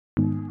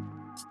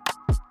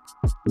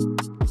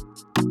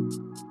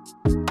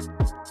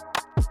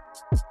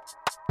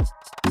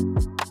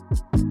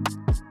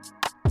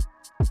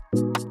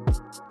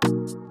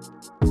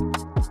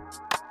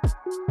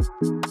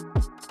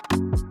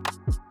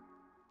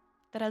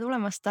Tere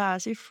tulemast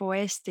taas YFU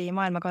Eesti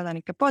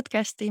maailmakodanike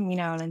podcasti.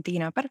 Mina olen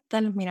Tiina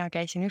Pärtel, mina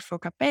käisin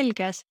YFUga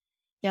Belgias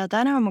ja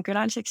täna on mu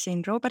külaliseks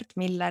siin Robert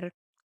Miller.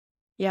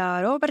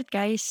 Ja Robert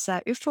käis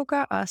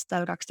YFUga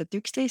aastal 2011-2012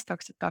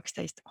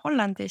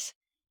 Hollandis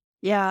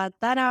ja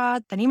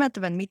täna ta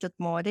nimetab end mitut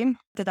moodi.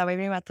 Teda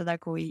võib nimetada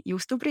kui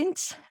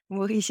Juustuprints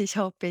või siis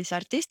hoopis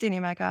artisti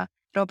nimega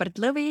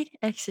Robert Lõvi,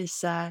 ehk siis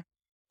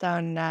ta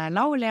on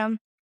laulja,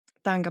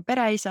 ta on ka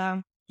pereisa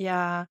ja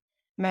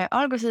me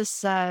alguses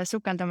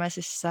sukeldume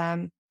siis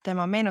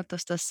tema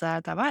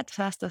meenutustesse ta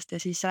vahetusaastast ja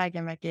siis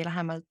räägimegi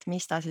lähemalt,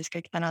 mis ta siis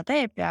kõik täna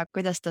teeb ja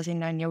kuidas ta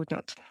sinna on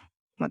jõudnud.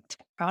 Vot,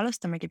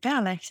 alustamegi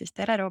peale, ehk siis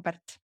tere,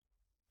 Robert.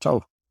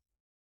 Tšau.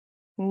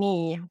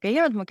 Nii,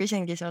 kõigepealt ma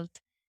küsingi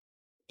sult,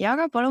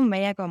 jaga palun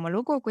meiega oma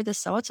lugu,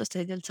 kuidas sa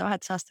otsustasid üldse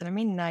vahetusaastale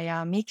minna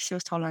ja miks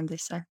just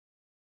Hollandisse?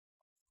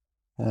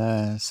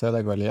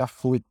 Sellega oli jah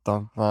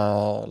huvitav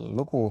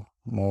lugu.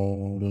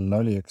 Mul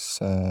oli üks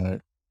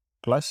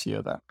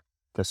klassiõde,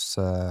 kes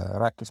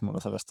rääkis mulle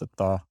sellest, et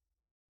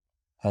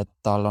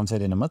tal on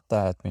selline mõte,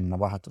 et minna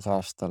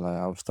vahetusaastale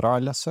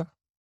Austraaliasse.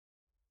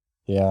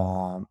 Ja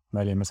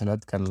me olime sel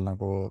hetkel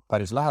nagu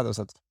päris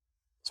lähedased.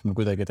 Siis mul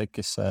kuidagi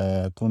tekkis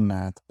see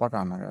tunne, et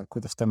pagan, aga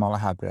kuidas tema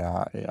läheb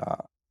ja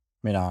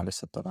mina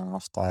lihtsalt olen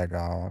aasta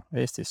aega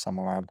Eestis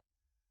samal ajal.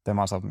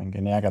 Tema saab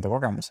mingi nii ägeda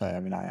kogemuse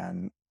ja mina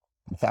jään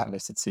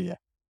lihtsalt siia.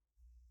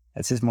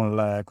 Et siis mul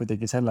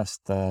kuidagi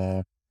sellest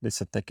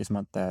lihtsalt tekkis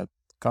mõte, et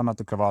ka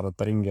natuke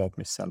vaadata ringi, et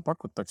mis seal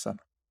pakutakse.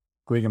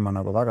 Kuigi ma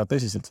nagu väga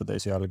tõsiselt seda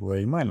esialgu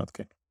ei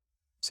mõelnudki.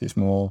 Siis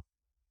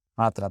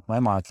mäletan, et mu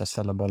ema ütles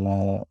selle peale,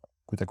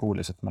 kui ta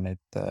kuulis, et ma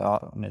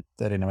neid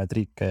erinevaid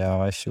riike ja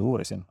asju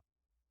uurisin,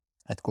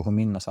 et kuhu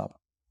minna saab.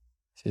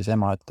 Siis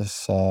ema ütles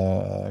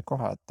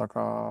kohe, et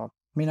aga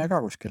mine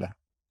ka kuskile.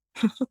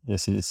 Ja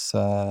siis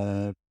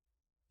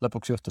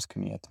lõpuks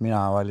juhtuski nii, et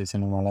mina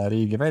valisin omale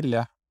riigi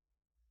välja.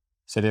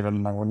 See oli veel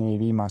nagu nii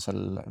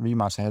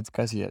viimase hetk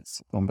käsi, et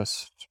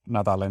umbes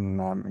nädal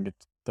enne mingit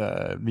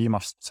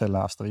selle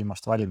aasta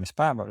viimast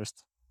valimispäeva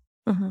vist.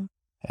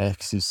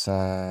 Ehk siis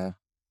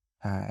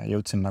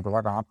jõudsin nagu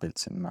väga napilt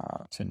sinna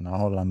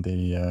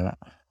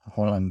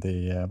Hollandi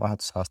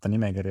vahetusaasta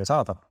nimekirja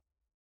saada.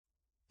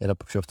 Ja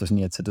lõpuks juhtus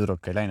nii, et see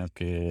tüdruk ei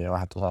läinudki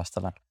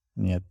vahetusaastale.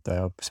 Nii et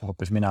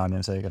hoopis mina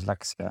olin see, kes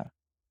läks ja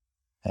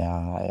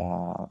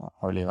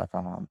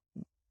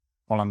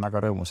olen väga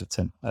rõõmus, et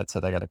see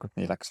tegelikult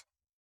nii läks.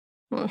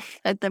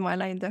 Et tema ei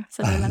läinud,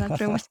 selle üle oled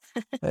rõõmus.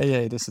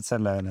 Ei, lihtsalt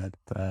selle üle,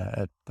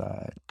 et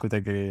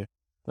kuidagi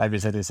läbi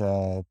sellise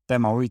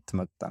tema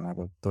uitmõtte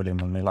nagu tuli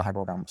mul nii lahe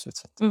kogemus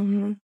lihtsalt.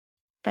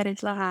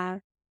 Päris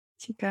lahe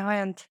sihuke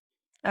ajand.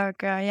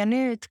 Aga ja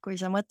nüüd, kui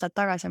sa mõtled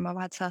tagasi oma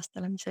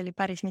vahetusaastale, mis oli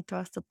päris mitu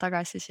aastat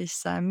tagasi,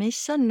 siis mis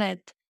on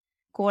need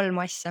 3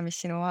 asja, mis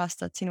sinu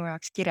aastat sinu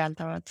jaoks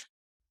kirjeldavad?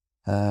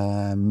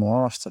 Mu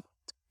aastat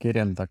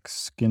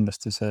kirjeldaks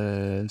kindlasti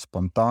see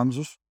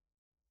spontaansus.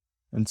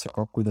 Üldse,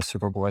 kuidas see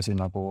kogu asi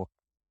nagu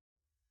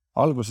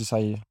alguse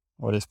sai,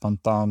 oli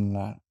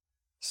spontaanne,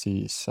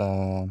 siis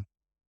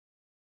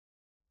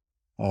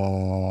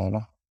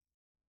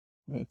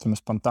ütleme,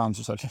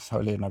 spontaansus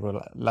oli nagu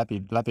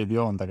läbiv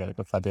joon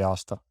tegelikult läbi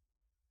aasta.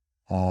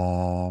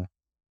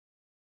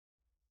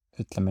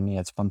 Ütleme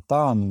nii, et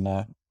spontaanne,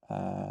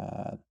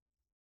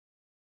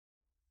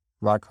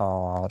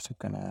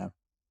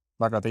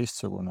 väga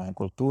teistsugune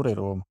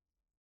kultuuriruum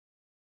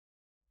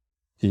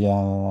ja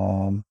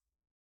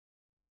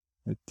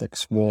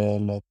ütleks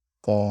veel,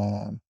 et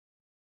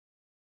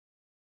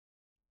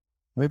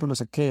võib-olla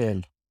see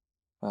keel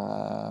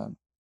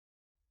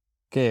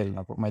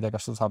nagu, ma ei tea,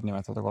 kas seda saab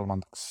nimetada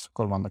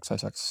kolmandaks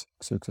asjaks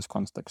sellises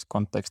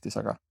kontekstis,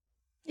 aga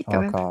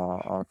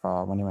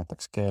ma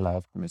nimetaks keele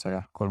õppimise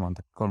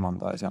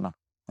kolmanda asjana,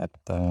 et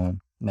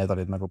need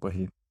olid nagu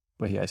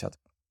põhiasjad.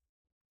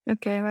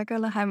 Okei, väga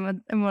lahe.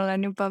 Mul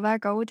on juba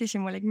väga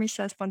uudishimulik, mis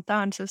see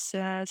spontaansus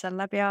seal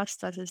läbi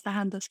aasta siis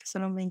tähendas, kas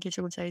sul on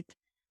mingisuguseid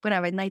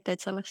põnevaid näiteid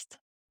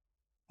sellest?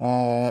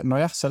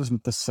 Nojah, selles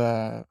mõttes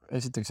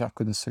esiteks jah,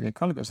 kuidas see kõik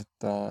algas,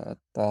 et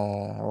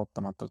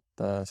ootamatult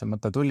see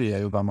mõte tuli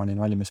ja juba ma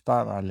olin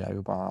valimispäeval ja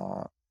juba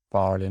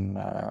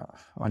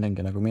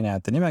olingi nagu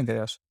minejate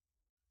nimekirjas.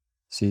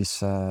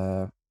 Siis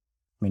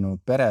minu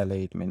pere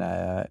leidmine,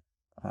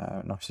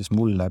 siis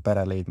mulle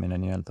pere leidmine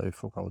nii-öelda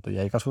YFU kaudu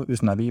jäi ka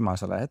üsna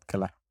viimasele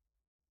hetkele.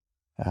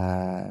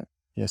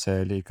 Ja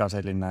see oli ka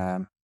selline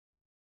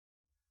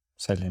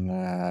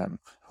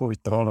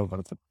huvitav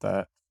olukord,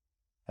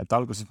 et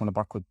alguses mulle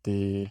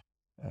pakuti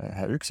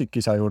ühe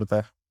üksikisa juurde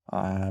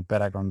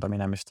perekonda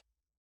minemist.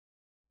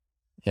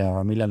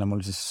 Ja millele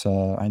mul siis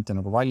anti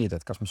nagu valida,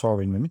 et kas ma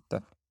soovin või mitte.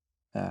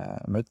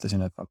 Ma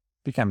ütlesin, et ma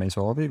pigem ei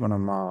soovi,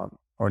 kuna ma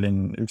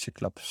olin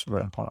üksiklaps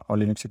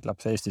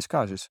Eestis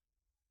ka,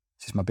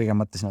 siis ma pigem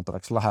mõtlesin, et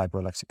oleks lahe,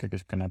 kui oleks ikkagi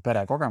selline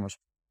perekogemus.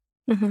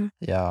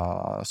 Ja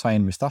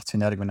sain, mis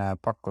tahtsin, järgmine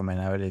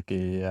pakkumine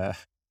oligi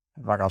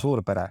väga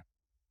suur pere.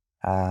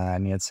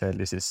 Nii et see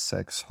oli siis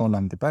üks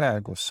Hollandi pere,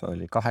 kus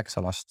oli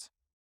 8 last.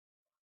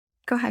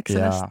 8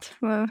 last?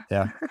 Wow.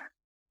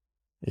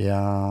 Ja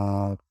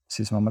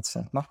siis ma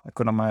mõtlesin, et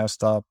kuna ma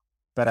seda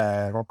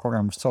pere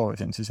kogemust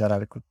soovisin, siis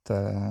järelikult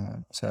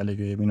see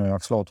oligi minu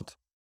jaoks loodud.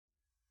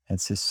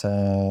 Et siis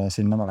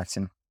sinna ma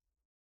läksin.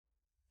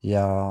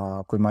 Ja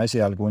kui ma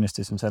esialgu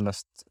unistasin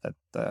sellest,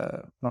 et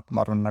ma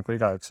arvan nagu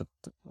igaüks,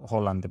 et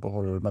Hollandi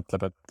puhul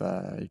mõtleb, et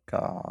ikka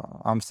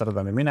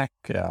Amsterdami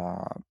minek ja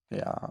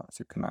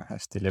sükene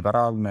hästi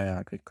liberaalne ja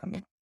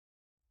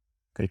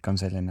kõik on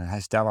selline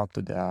hästi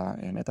avatud ja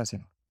nii edasi.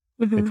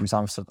 Kõik, mis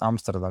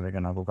Amsterdamiga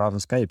nagu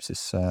kaasas käib,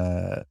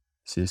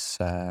 siis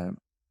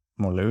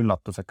mulle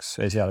üllatuseks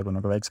esialgu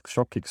nagu väikseks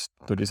šokiks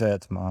tuli see,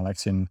 et ma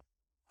läksin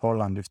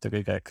Hollandi ühte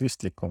kõige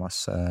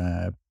kristlikumas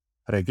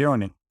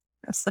regiooni.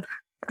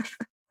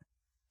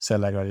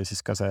 Sellega oli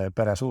siis ka see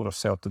pere suurus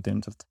seotud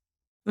ilmselt.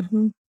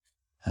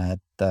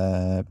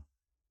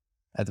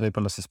 Et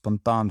võib-olla see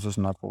spontaansus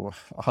nagu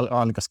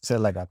algaski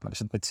sellega, et ma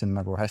lihtsalt võtsin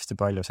nagu hästi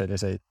palju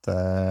selliseid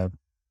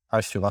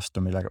asju vastu,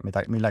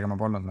 millega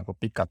ma polnud nagu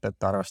pikalt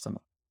ette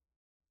arvestanud.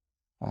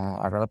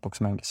 Aga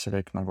lõpuks mängis see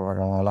kõik nagu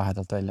väga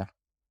lahedalt välja.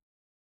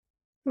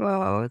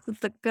 Wow,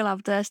 kõlab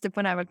tõesti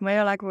põnevalt. Ma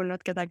ei ole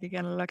kuulnud kedagi,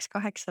 kellel oleks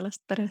 8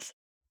 last peres.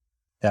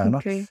 Ja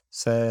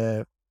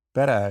see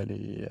pere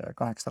oli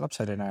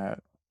 8-lapseline,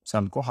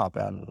 seal koha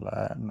peal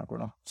nagu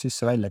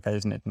sisse-välja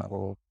käis neid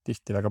nagu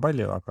tihti väga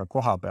palju, aga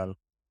koha peal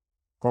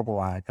kogu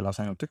aeg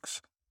elas ainult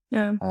üks.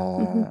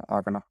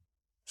 Aga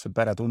see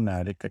peretunne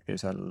oli ikkagi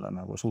seal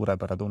nagu suure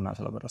peretunne,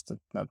 sellepärast,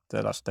 et nad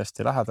elasid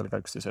hästi lähedal ka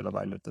üksteisele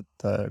paljud, et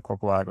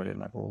kogu aeg oli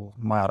nagu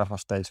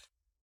majarahvast täis.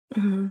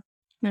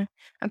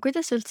 Aga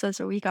kuidas üldse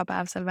su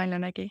igapäev seal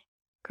välja nägi?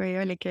 Kui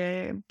oligi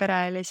pere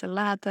oli seal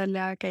lähedal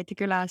ja käidi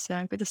külas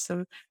ja kuidas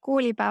sul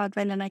koolipäevad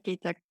välja nägid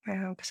ja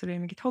kas sul oli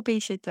mingid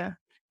hobisid ja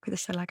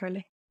kuidas sellega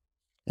oli?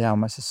 Ja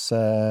ma siis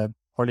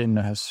olin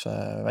ühes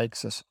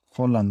väikses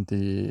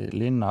Hollandi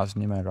linnas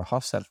nimega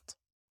Hasselt.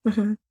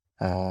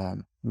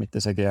 Mitte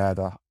segi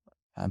jääda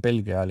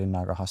Belgia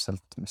linnaga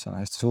Hasselt, mis on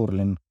hästi suur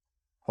linn.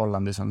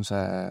 Hollandis on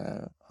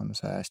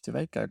see hästi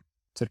väike,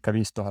 circa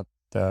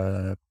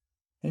 5000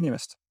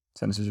 inimest.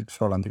 See on siis üks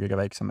Hollandi kõige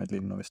väiksemaid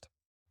linnu vist.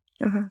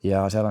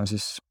 Ja seal on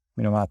siis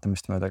minu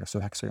mäletamist mööda kas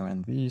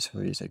 95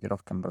 või isegi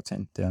rohkem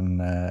protsenti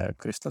on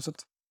kristlased.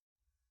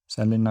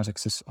 Seal linnas,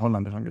 eks siis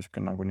Hollandis on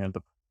niisugune nagu nii-öelda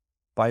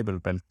Bible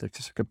belt, ehk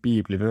siis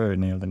piiblivöö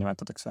nii-öelda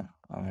nimetatakse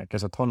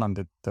keset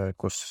Hollandit,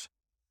 kus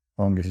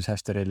ongi siis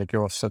hästi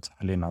religioossed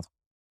linnad.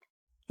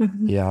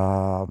 Ja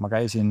ma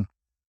käisin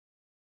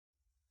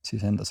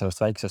siis enda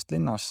sellest väiksest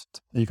linnast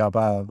iga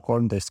päev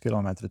 13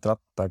 kilomeetrit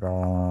rattaga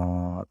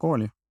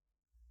kooli.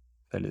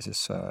 See oli siis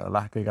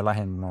kõige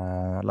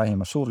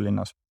lähimas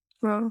suurlinnas.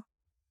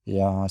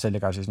 Ja see oli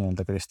ka siis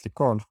nii-öelda kristlik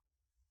kool.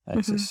 Ehk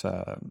siis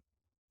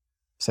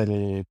see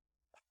oli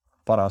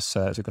paras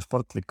siuke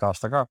sportlik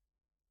aasta ka.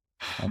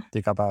 Et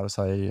iga päev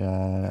sai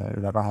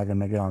üle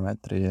 20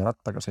 kilomeetri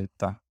rattaga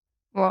sõita.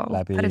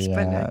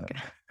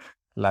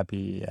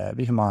 Läbi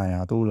vihma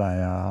ja tuule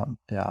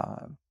ja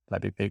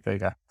läbi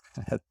kõige.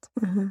 Et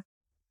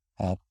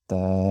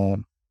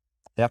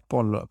jah,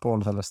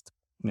 pool sellest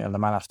nii-öelda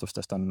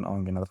mälestustest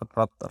ongi need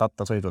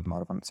rattasõidud, ma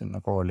arvan, sinna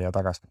kooli ja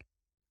tagasi.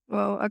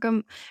 Aga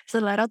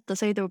selle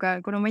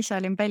rattasõiduga, kuna ma ise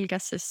olin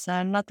Belgias, siis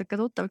natuke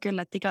tuttav küll,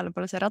 et igale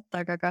poole see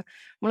rattaga, aga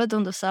mulle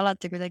tundus see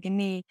alati kuidagi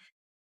nii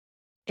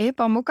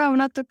ebamugav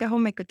natuke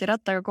hommikuti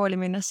rattaga kooli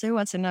minnes, sa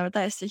jõuad sinna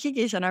täiesti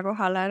higisena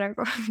kohale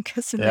nagu,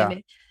 kas sul oli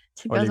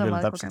küll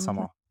täpselt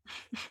sama.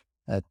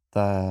 Et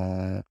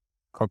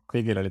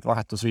kõigil olid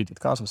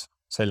vahetusriidid kaasas,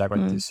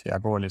 seljakotis ja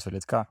koolis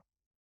olid ka.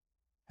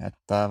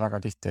 Et väga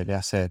tihti oli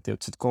see, et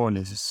jõudsid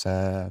kooli, siis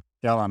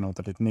jalanõud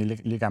olid nii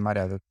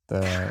ligemärjad, et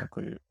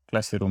kui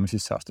klassiruumi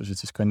sisse astusid,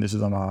 siis kõndisid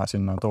oma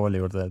sinna tooli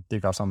juurde, et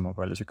iga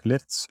sammuga oli siuke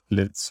lirts.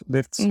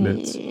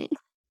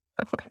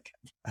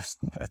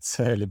 Et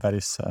see oli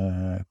päris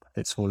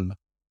hull.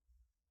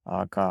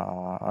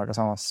 Aga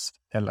samas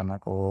jälle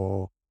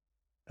nagu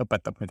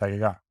õpetab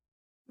midagi ka.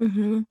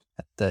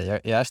 Et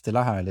ja hästi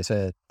lahe oli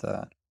see, et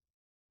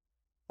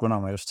kuna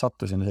ma just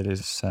sattusin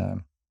sellisesse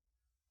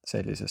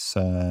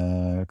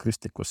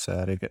kristlikusse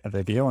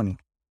regiooni,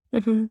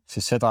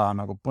 siis seda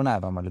nagu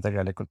põnevam oli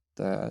tegelikult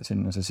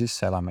sinna see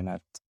sisseelamine,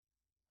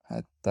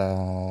 et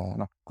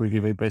kuigi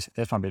võib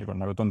esmapilgul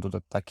nagu tunduda,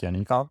 et äkki on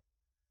igav,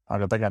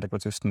 aga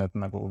tegelikult just need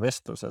nagu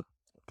vestlused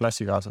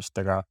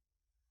klassikaaslastega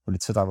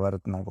olid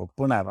sedavõrd nagu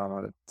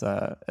põnevamad,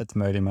 et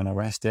me olime nagu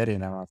hästi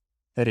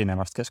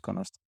erinevast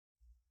keskkonnast.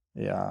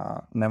 Ja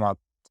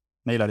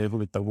neil oli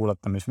huvitav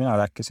kuulata, mis mina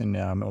rääkisin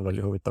ja mul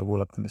oli huvitav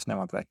kuulata, mis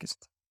nemad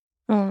rääkisid.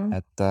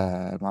 Et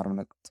ma arvan,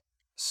 et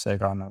see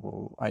ka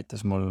nagu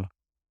aitas mul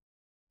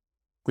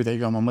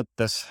kuidagi oma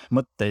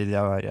mõtteid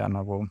ja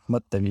nagu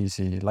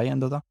mõtteviisi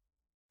laiendada.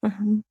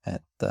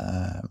 Et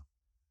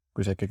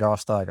kui sa ikkagi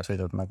aasta aega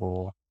sõidad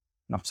nagu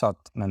saad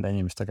nende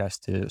inimestega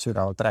hästi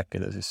sügavalt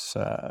rääkida,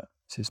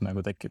 siis nagu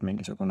tekib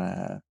mingisugune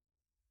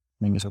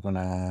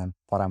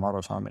parem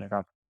arusaamine ka.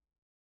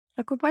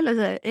 Aga kui palju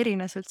see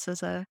erines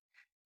üldse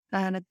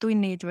need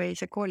tunnid või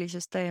see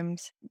koolisüsteem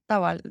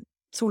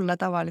sulle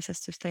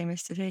tavalisest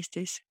süsteemist siis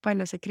Eestis?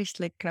 Palju see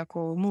kristlik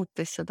nagu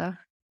muutis seda?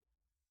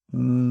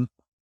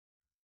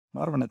 Ma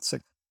arvan, et see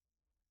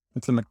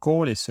ütleme,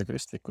 koolis see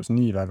kristlikkus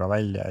nii väga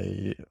välja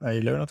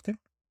ei löönudki.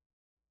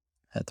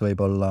 Et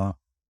võib-olla,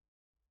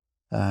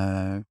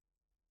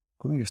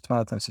 kui mingist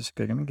mäletan, siis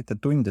kõige mingite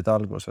tundide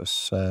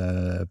alguses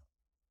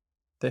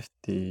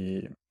tehti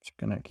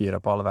niisugune kiire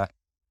palve,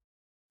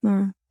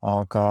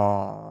 aga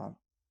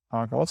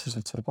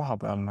otseselt seal koha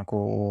peal nagu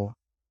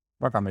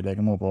väga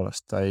millegi muu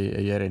poolest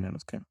ei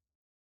erinenudki.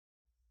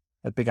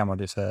 Et pigem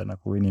oli see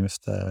nagu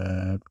inimeste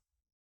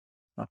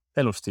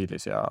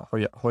elustiilis ja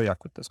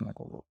hoiakutes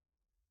nagu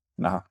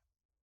näha.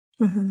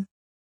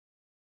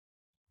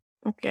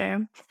 Okei.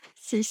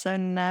 Siis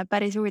on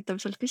päris huvitav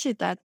sult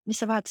küsida, et mis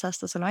see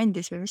vahetusaasta sulle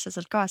andis või mis sa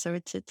sealt kaasa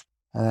võtsid?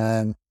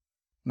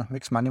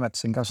 Miks ma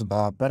nimetasin ka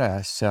seda pere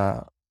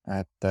asja,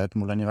 et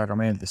mulle nii väga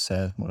meeldis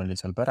see, et mul oli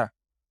seal pere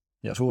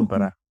ja suur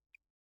pere,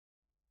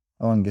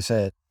 ongi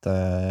see, et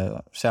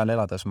seal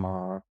elades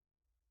ma,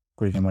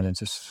 kuigi ma olin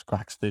siis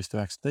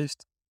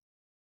 18-19,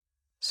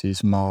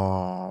 siis ma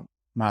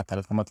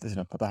mäletan, et ma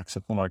mõtlesin, et ma tahaks,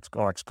 et mul oleks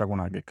ka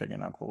kunagi ikkagi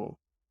nagu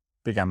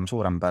pigem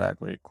suurem pere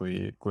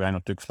kui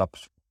ainult üks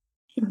laps.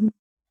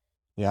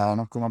 Ja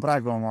kui ma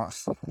praegu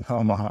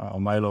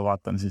oma elu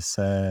vaatan, siis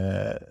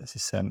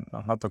see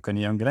natuke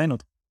nii ongi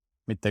läinud.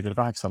 Mitte küll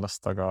 8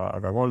 last,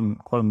 aga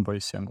 3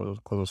 poissi on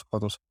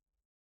kodus.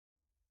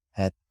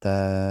 Et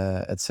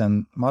see on,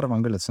 ma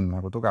arvan küll, et see on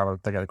nagu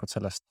tugevalt tegelikult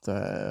sellest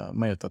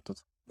mõjutatud.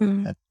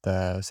 Et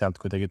sealt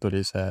kuidagi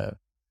tuli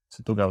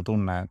see tugev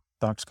tunne, et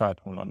tahaks ka,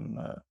 et mul on,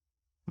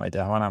 ma ei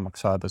tea,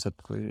 vanemaks saades, et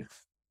kui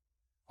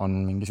on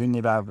mingi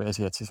sünnipäev või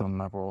asi, et siis on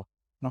nagu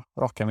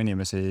rohkem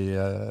inimesi,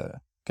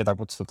 keda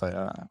kutsuda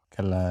ja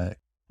kelle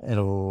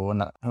elu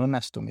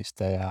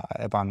õnnestumiste ja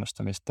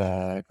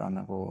ebaõnnestumistega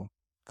nagu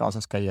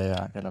kaasas käia ja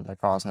kellele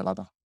kaasa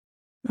elada.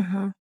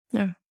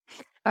 Jah.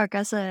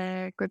 Aga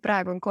see, kui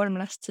praegu on 3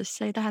 last, siis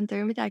see ei tähenda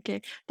ju midagi.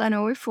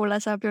 Tänu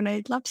YFUle saab ju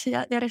neid lapsi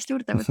järjest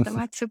juurde võtta,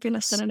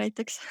 vahetusõpilastena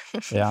näiteks.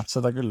 Jah,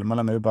 seda küll. Me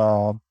oleme juba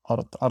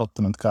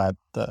arutanud ka,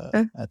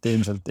 et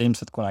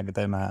ilmselt kunagi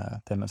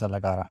teeme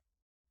selle ka ära.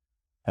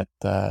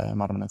 Et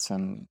ma arvan, et see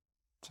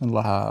on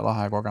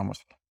lahe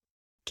kogemus.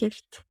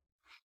 Kihvt.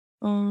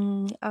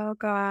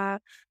 Aga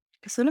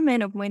kas sulle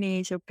meenub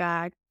mõni sihuke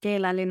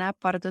keeleline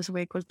äpardus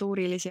või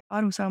kultuurilisi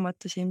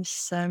arusaamatusi,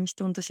 mis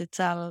tundusid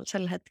seal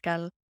sel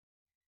hetkel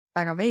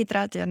väga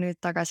veidrad ja nüüd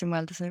tagasi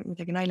mõeldes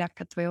midagi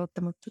naljakat või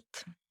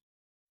ootamatut?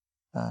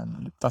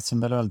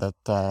 Tahtsin veel öelda,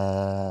 et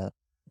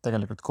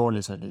tegelikult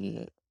koolis oli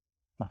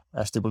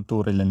hästi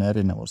kultuuriline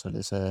erinevus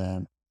oli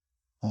see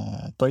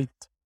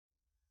toit.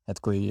 Et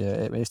kui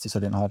Eestis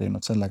olin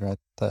harjunud sellega,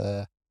 et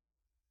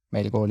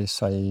meil koolis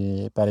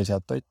sai päris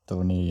head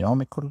toitu nii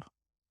hommikul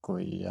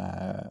kui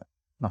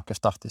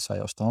kes tahtis,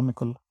 sai osta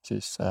hommikul,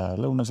 siis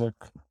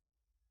lõunasöök.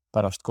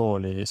 Pärast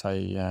kooli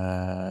sai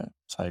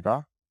ka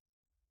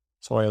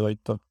sooja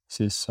toitu,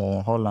 siis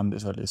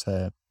Hollandis oli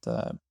see, et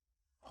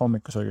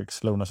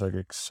hommikusöögiks,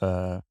 lõunasöögiks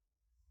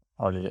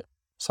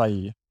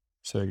sai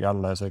söögi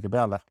alla ja söögi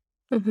peale.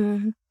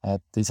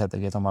 Et ise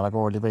tegid omale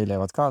kooli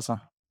võileivad kaasa.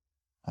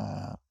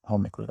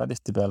 Hommikul ka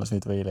tihtipeale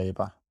sõid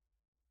võileiba.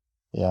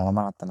 Ja ma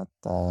mäletan,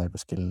 et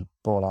kuskil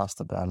poole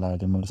aasta peale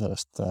oli mul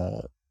sellest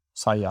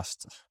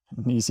saiast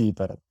nii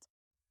siiber,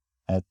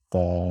 et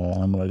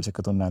mul oli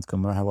siuke tunne, et kui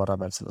ma ühe korra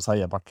peal selle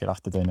saiapaki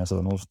lahti teen ja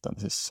seda nuusutan,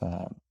 siis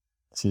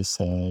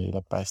see ei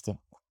lõppe hästi.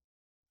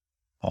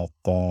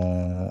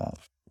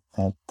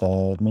 Et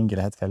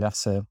mingil hetkel jah,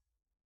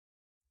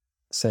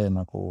 see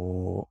nagu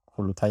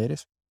hullult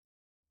häiris.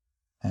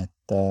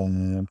 Et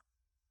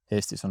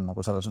Eestis on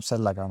nagu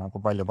sellega nagu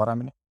palju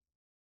paremini.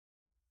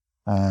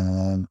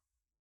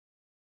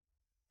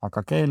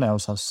 Aga keele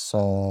osas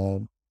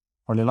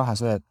oli lahe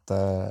see, et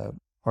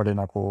oli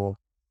nagu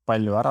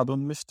palju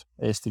äratundmist,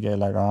 eesti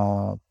keelega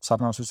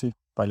sarnasusi,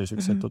 palju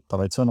selliseid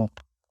tuttavaid sõnu.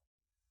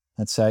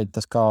 Et see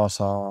aitas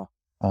kaasa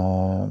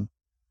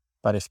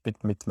päris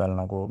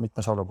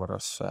mitmes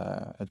olukorras,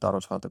 et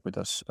aru saada,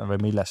 kuidas või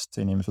millest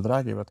inimesed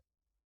räägivad.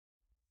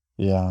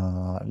 Ja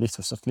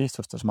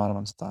lihtsustas, ma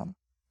arvan, seda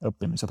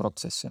õppimise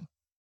protsessi.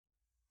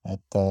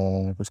 Et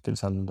kuskil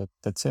seal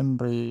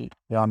detsembri,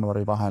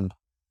 jaanuari vahel,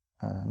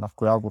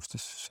 kui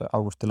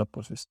augusti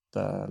lõpus vist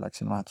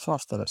läksin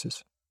vahetusaastale,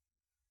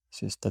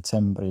 siis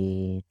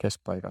detsembri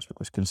keskpaigas või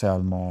kuskil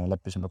seal me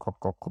leppisime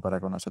kokku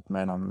perekonnas, et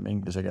me enam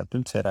inglise keelt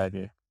üldse ei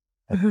räägi.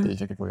 Et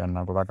isegi kui on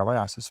nagu väga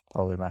vaja, siis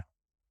proovime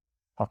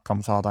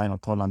hakkama saada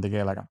ainult hollandi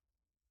keelega.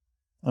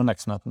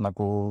 Õnneks nad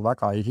nagu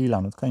väga ei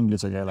hiilanud ka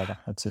inglise keelega,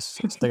 et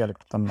siis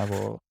tegelikult on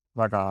nagu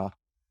väga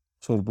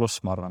suur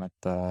pluss, ma arvan,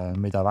 et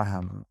mida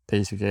vähem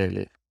teisi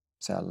keeli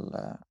seal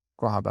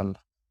koha peal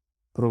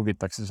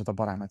pruugitakse, seda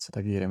parem, et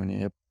seda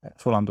kiiremini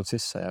sulandud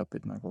sisse ja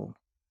õpid nagu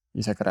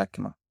ise ka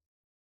rääkima.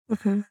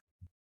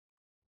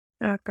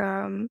 Aga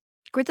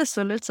kuidas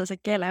sul üldse see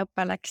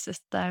keeleõpe läks,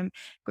 sest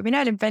kui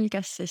mina olin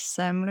Belgias, siis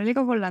mul oli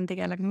ka hollandi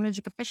keel, aga mul oli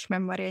siuke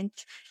peshmem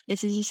variant ja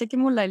siis isegi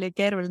mul oli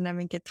keeruline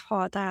mingit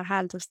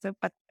hääldust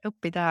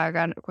õppida,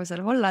 aga kui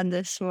seal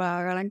Hollandis ma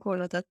olen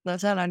kuulnud, et no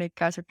seal on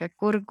ikka siuke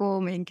kurgu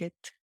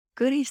mingit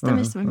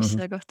kõristamist või mis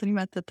selle kohta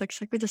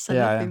nimetatakse, kuidas seal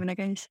õppimine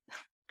käis?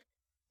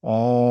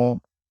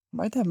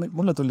 ma ei tea,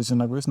 mulle tuli see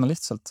nagu üsna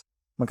lihtsalt.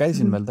 Ma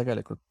käisin veel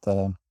tegelikult,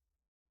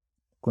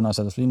 kuna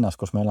selles linnas,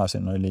 kus ma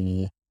elasin,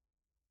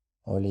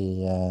 oli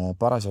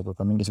parasjagu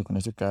ka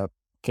mingisugune sihuke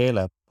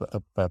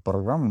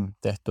keeleõppeprogramm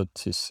tehtud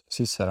siis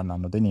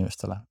sisserännanud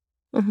inimestele.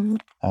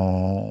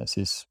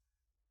 Siis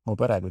mu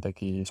pere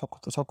kuidagi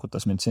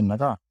sokutas mind sinna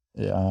ka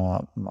ja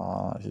ma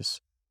siis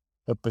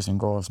õppisin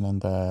koos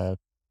nende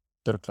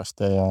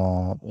türklaste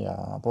ja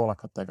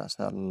poolakatega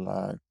seal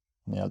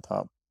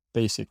nii-öelda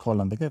basic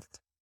hollandi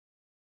keelt.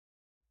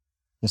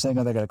 Ja see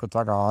ka tegelikult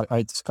väga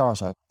aitas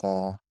kaasa,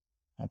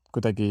 et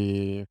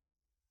kuidagi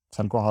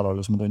seal kohal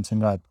olles ma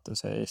tundsin ka, et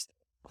see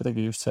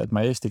kuidagi just see, et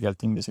ma eesti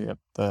keelt, inglise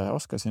keelt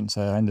oskasin,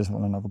 see andis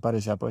mulle nagu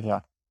päris hea põhja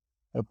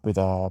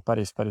õppida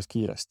päris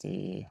kiiresti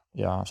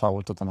ja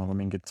saavutada nagu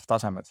mingid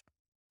tasemed.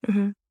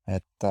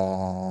 Et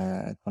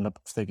ma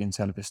lõpuks tegin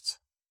seal vist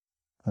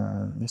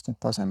need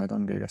tasemed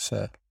ongi, kas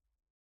see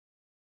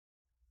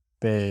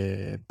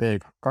B2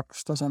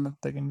 tasemed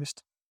tegin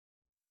vist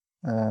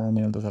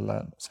nii-öelda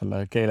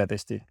selle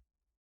keeletesti.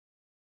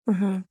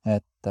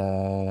 Et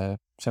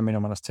see on minu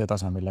meelest see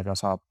tase, millega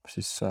saab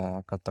siis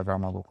hakata ka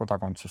nagu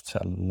kodakondsust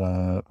seal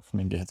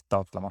mingi hetk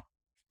taotlema.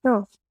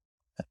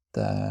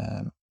 Et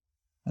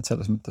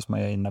selles mõttes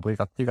ma jäin nagu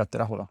igati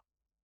rahule.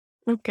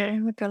 Okei,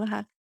 väga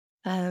lahe.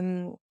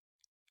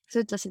 Sa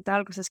ütlesid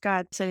alguses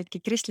ka, et sa olidki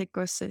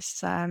kristlikus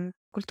siis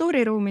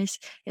kultuuriruumis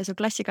ja su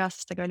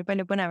klassikaaslastega oli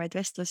palju põnevaid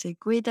vestlusi.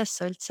 Kuidas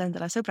sa üldse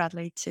endale sõbrad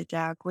leidsid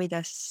ja kui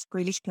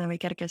lihtne või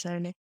kerge see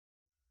oli?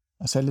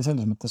 See oli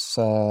selles mõttes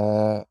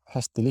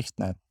hästi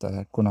lihtne, et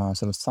kuna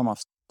sellest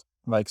samast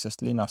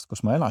väiksest linnast,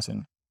 kus ma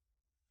elasin,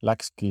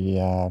 läkski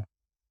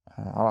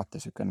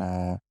alati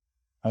sükene,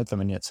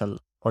 ütleme nii, et seal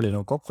oli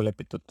nagu kokku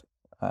lepitud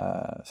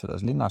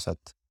selles linnas,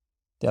 et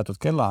teatud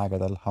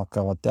kellaaegadel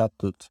hakkavad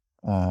teatud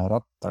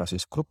rattaga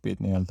siis grupid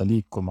nii-öelda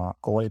liikuma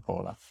kooli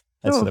poole.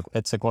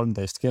 Et see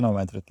 13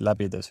 kilomeetrit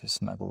läbida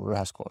siis nagu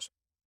üheskoos.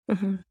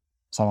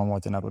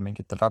 Samamoodi nagu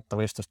mingitel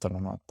rattavõistlustel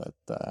on vaata,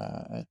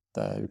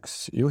 et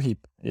üks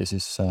juhib ja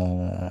siis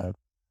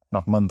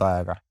mõnda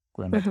aega,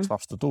 kui on näiteks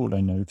vastu tuul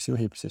on ja üks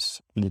juhib,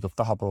 siis liigub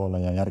tahapoole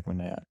ja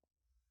järgmine ja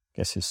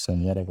kes siis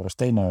järjekorras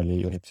teine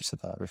oli, juhib siis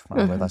seda rühma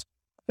nagu edasi.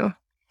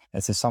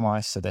 Et siis sama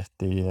asja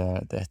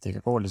tehti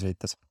ka kooli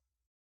sõites.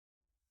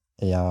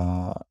 Ja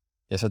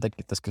see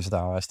tekitaski seda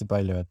hästi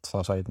palju, et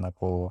sa said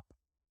nagu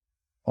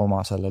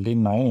oma selle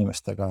linna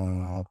inimestega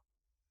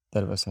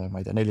terve see, ma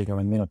ei tea,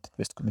 40 minutit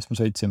vist, mis me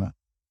sõitsime,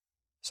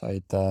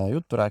 said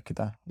juttu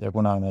rääkida ja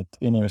kuna need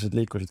inimesed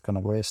liikusid ka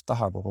nagu eest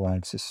taha kogu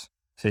aeg, siis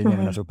see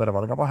inimene su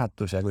kõrval ka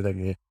vahetus ja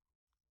kuidagi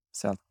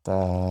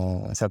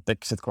sealt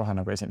tekkisid kohe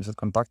nagu esimesed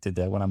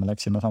kontaktid ja kuna me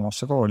läksime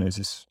samasse kooli,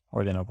 siis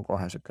oli nagu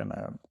kohe sükene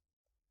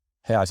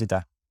hea side.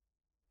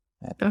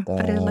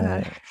 Päris lahe.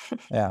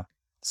 Jaa,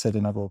 see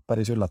oli nagu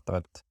päris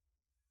üllatav,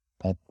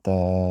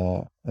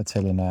 et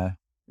selline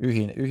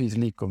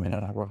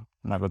ühisliikumine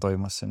nagu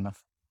toimus sinna.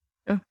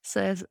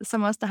 See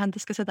samas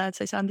tähendas ka seda, et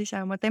sa ei saanud ise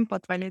oma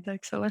tempot valida,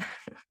 eks ole.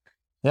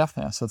 Jah,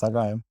 seda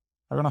ka jah.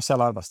 Aga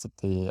seal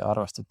arvestati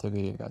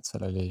kõigiga, et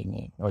seal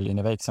oli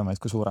nii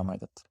väiksemaid kui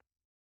suuremaid, et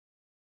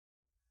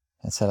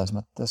selles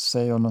mõttes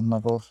ei olnud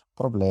nagu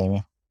probleemi.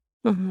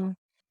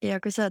 Ja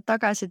kui sa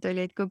tagasi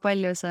tulid, kui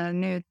palju sa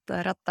nüüd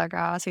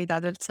rattaga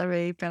sõidad üldse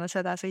või peale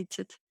seda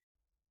sõitsid?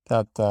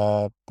 Tead,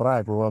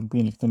 praegu on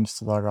piinlik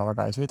tunnistada, aga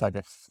väga ei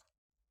sõidagi.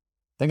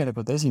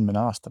 Tegelikult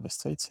esimene aasta vist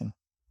sõitsin,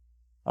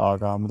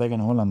 aga ma tegin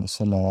Hollandis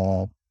selle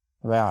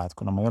vea, et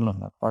kuna ma ei olnud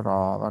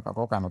väga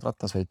kogenud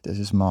rattasõitja,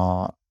 siis ma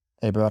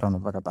ei pööranud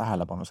väga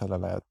tähelepanu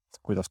sellele, et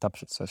kuidas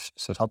täpselt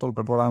see sadul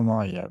peab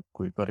olema ja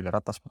kui kõrge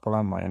ratas peab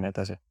olema ja nii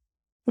edasi.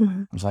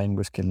 Ma sain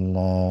kuskil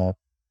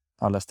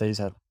alles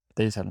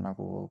teisel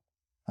nagu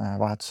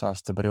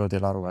vahetusaasta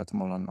perioodil aru, et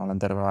olen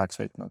terve aeg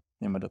sõitnud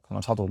niimoodi, et mul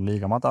on sadul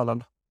liiga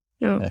madalal,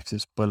 ehk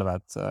siis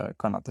põlved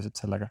kannatasid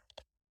sellega,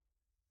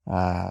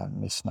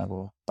 mis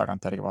nagu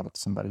tagantjärgi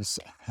vaadates on päris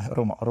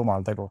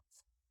rumal tegu,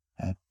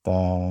 et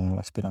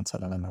oleks pidanud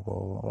sellele nagu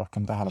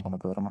rohkem tähelepanu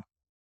pöörama.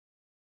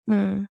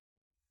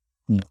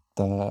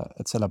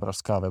 Et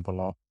sellepärast ka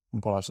võib-olla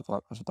pole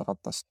seda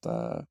ratast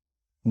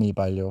nii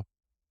palju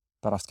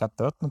pärast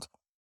kätte võtnud,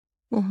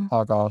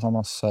 aga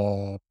samas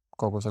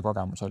kogu see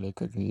kogemus oli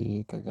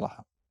ikkagi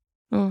lahe.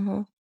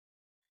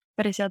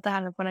 Päris hea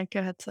tähelepanek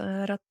jah, et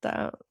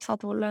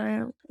rattasadul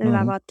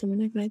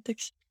ülevaatamine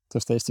näiteks.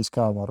 Tõesti Eestis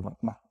ka, ma arvan,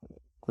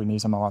 kui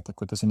niisama vaatad,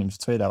 kuidas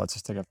inimesed sõidavad,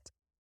 siis tegelikult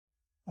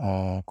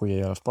kui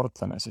ei ole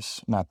sportlane,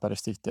 siis näed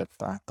päris tihti, et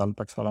tal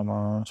peaks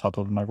olema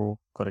sadul nagu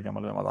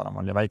kõrgemal või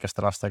madalamal ja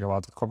väikeste lastega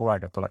vaatad kogu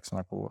aeg, et oleks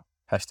nagu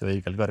hästi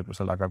õigel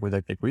kõrgusel, aga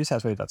kuidagi kui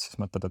ise sõidad, siis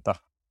mõtled,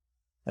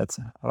 et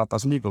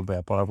ratas liigub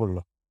ja pole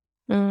hullu.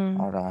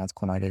 Aga et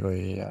kunagi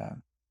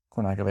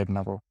võib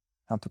nagu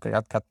natuke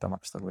kätte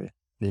maksta, kui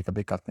liiga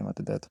pikalt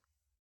niimoodi teed.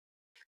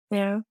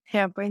 Jah,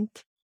 hea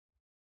point.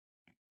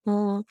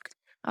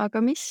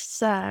 Aga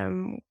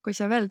kui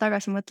sa veel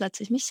tagasi mõtled,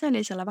 siis mis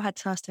oli selle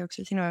vahetusaasta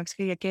jooksul sinu jaoks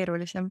kõige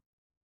keerulisem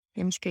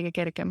ja mis kõige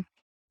kergem?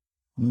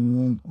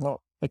 No,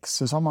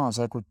 eks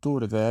see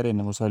kultuuride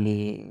erinevus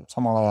oli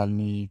samal ajal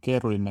nii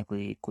keeruline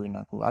kui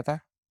nagu äge.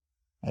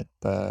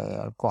 et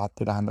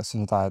kohati tähendas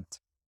see seda,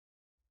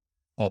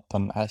 et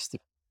on hästi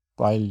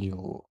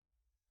palju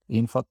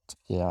infot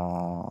ja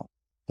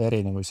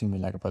erinevusi,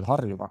 millega pead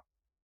harjuma.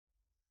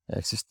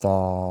 Ehk siis ta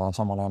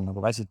samal ajal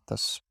nagu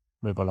väsitas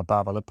võib-olla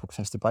päeva lõpuks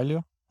hästi palju,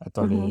 et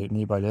oli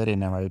nii palju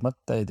erinevaid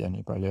mõtteid ja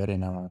nii palju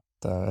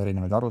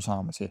erinevaid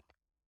arusaamisi.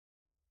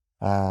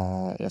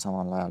 Ja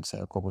samal ajal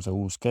see kogu see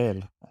uus keel,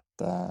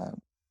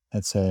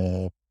 et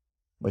see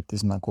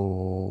võttis nagu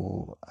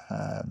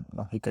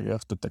ikkagi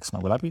õhtuteks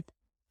nagu läbi,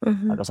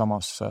 aga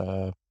samas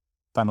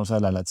tänu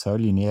sellele, et see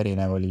oli nii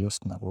erinev, oli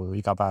just nagu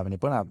iga päev nii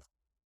põnev.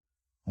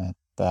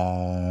 Et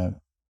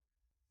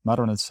ma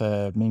arvan, et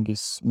see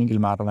mingil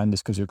määral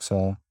andis ka siukse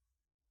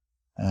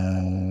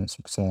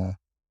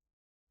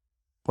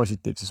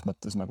positiivses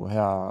mõttes nagu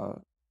hea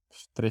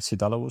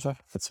stressitaluvuse,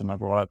 et sa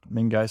nagu oled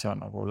mingi asja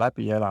nagu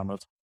läbi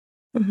elanud,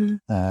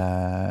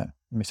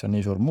 mis on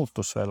nii suur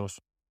muutus su elus.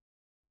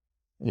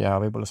 Ja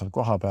võib-olla seal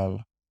koha peal,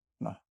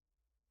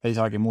 ei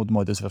saagi muud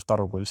moodi sellest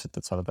aru, kui lihtsalt,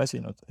 et sa oled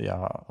väsinud ja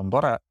on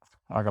tore,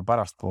 aga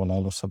pärastpoole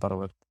elus saad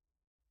aru,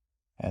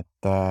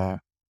 et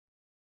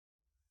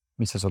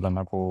mis see sulle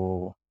nagu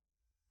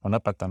on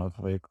õpetanud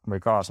või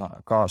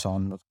kaasa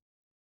andnud.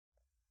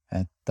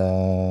 Et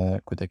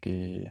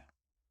kuidagi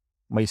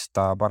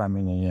mõista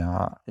paremini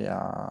ja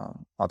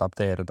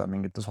adapteeruda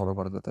mingites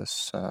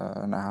olukordades,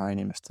 näha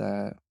inimeste,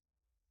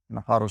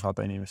 aru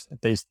saada inimeste,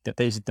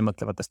 teisiti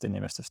mõtlevatest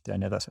inimestest ja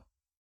nii edasi.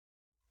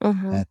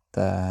 Et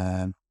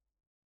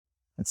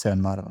see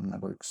on, ma arvan,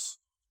 nagu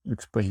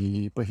üks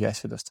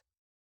põhiasjadest.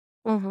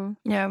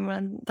 Ja ma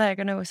olen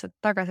täiega nõus, et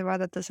tagasi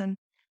vaadates on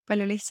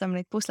palju lihtsam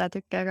neid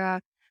pusletükke ka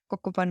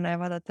kokku panna ja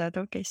vaadata, et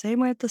okei, see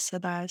mõjutas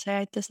seda ja see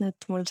aitas nüüd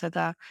mul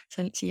seda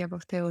siia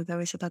kohta jõuda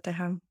või seda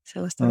teha,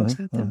 sellest aru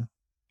saada.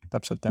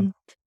 Täpselt, jah.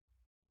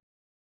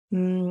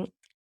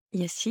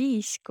 Ja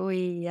siis,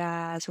 kui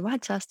su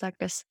vahetusaasta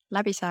hakkas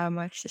läbi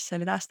saama, ehk siis sa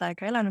olid aasta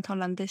aega elanud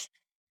Hollandis,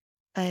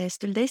 siis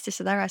tulid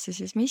Eestisse tagasi,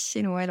 siis mis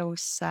sinu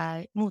elus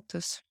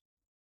muutus?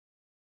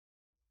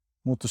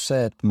 Muutus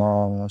see, et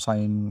ma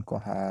sain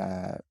kohe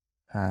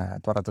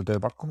toreda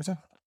tööpakkumise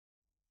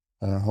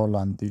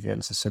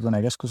hollandikeelsesse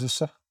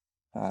kõnekeskusesse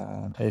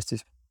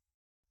Eestis.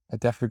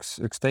 Et jah,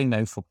 üks teine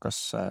YFUkas,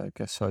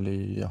 kes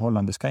oli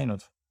Hollandis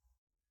käinud,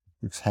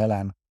 üks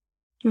Helen,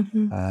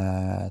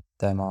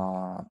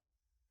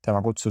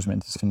 tema kutsus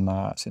mind sinna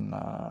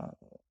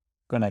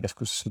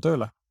kõnekeskusesse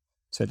tööle.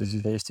 See oli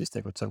siis Eestis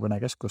tegutsev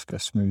kõnekeskus,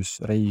 kes müüs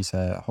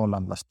reise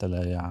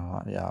hollandlastele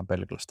ja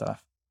belglastele.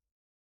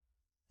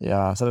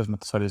 Ja selles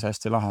mõttes oli see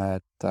hästi lahe,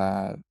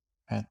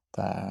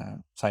 et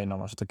sain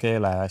oma seda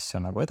keele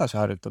asja nagu edasi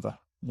harjutada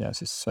ja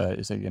siis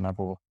isegi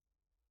nagu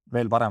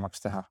veel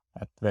paremaks teha,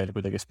 et veel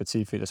kuidagi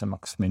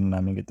spetsiifilisemaks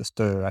minna mingites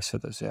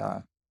tööasjades ja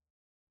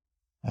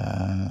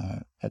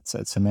et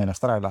see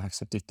meelest ära ei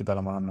läheks, et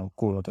tihtipeale ma olen nagu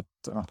kuulnud, et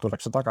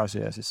tullakse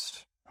tagasi ja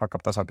siis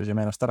hakkab tasapisi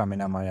meelest ära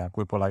minema ja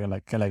kui pole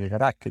kellegiga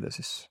rääkida,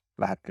 siis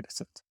lähebki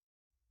lihtsalt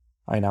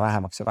aina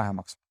vähemaks ja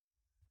vähemaks.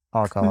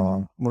 Aga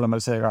mulle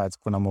meeldis see ka, et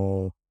kuna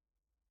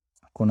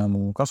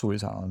mu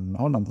kasuisa on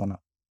hollandlane,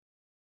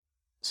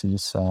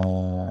 siis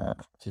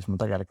mul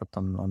tegelikult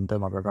on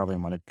temaga ka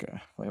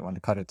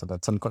võimalik harjutada,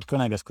 et seal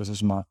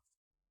kõnekeskuses ma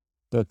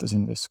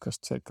töötasin vist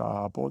kas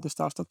circa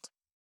 1,5 aastat.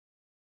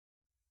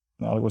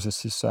 Alguses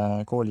siis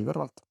kooli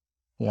kõrvalt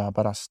ja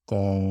pärast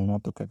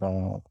natuke ka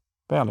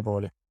peale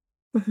kooli.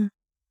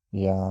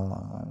 Ja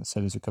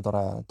see oli siuke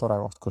tore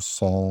koht,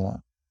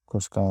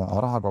 kus ka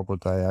raha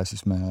koguda ja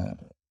siis me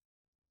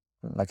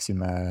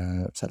läksime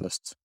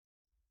sellest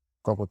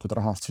kogutud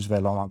rahast siis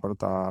veel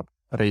omakorda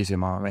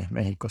reisima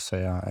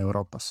Mehhikosse ja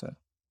Euroopasse.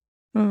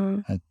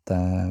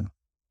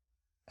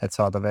 Et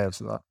saada veel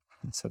seda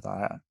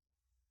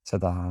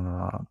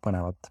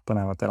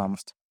põnevat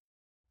elamust.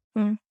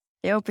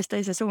 Ja hoopis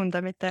teise suunda,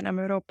 mitte enam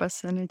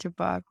Euroopasse, nüüd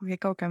juba kuhugi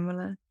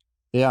kaugemale.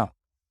 Jaa,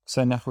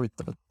 see on jah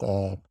huvitav,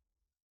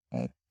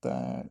 et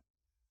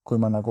kui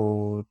ma nagu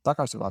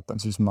tagasi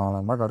vaatan, siis ma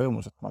olen väga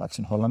rõõmus, et ma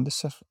läksin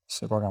Hollandisse,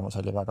 see kogemus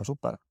oli väga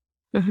super.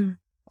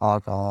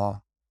 Aga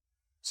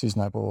siis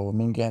nagu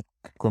mingi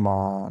hetk, kui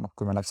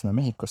me läksime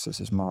Mehhikosse,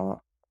 siis ma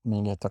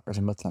mingi hetk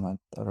hakkasin mõtlema,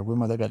 et aga kui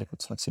ma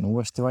tegelikult saaksin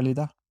uuesti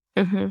valida,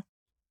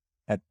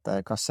 et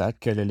kas see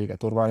äkki oli liiga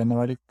turvaline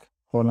valik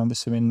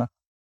Hollandisse minna,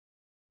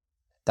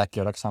 et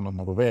äkki oleks saanud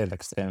nagu veel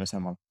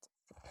ekstreemsemalt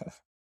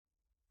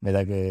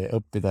midagi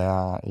õppida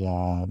ja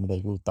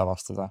midagi uut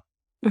avastada.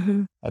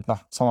 Et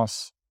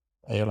samas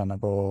ei ole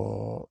nagu,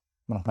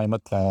 ma ei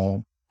mõtle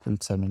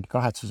üldse mingi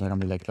kahetsusega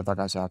millegile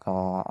tagasi,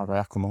 aga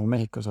jah, kui ma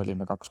Mehhikos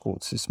olime 2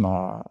 kuud, siis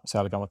ma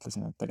seal ka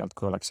mõtlesin, et tegelikult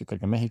kui oleks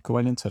ikkagi Mehhiko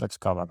valinud, see oleks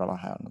ka väga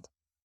lahe olnud.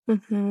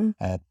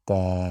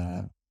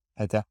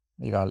 Et jah,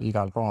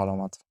 igal kohal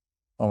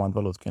omad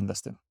võlud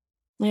kindlasti.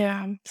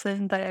 Jaa, see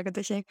on täiega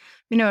tõsi.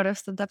 Minu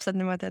arust on täpselt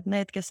niimoodi, et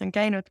need, kes on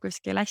käinud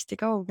kuskil hästi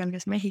kaugel,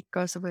 kes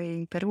Mehhikos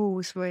või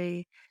Peruus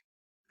või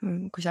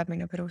kui saab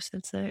minna Peruusse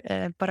üldse,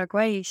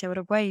 Paraguay's ja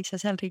Uruguay's ja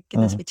seal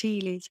riikides või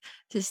Tšiilis,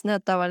 siis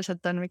nad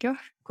tavaliselt on mingi,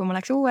 kui ma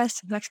läks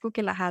uuesti, läks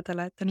kuhugi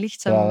lähedale, et on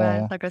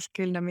lihtsam tagasi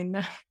külna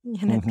minna.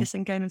 Ja need, kes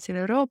on käinud siin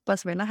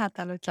Euroopas või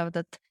lähedal, ütlevad,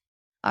 et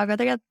aga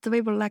tegelikult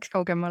võib-olla läheks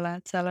kaugemale,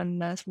 et seal on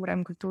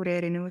suurem kultuuri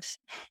erinevus.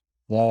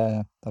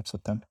 Ja,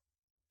 täpselt jah.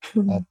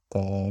 Et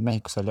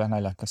Mehhikos oli jah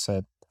naljakas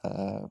see,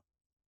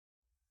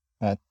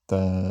 et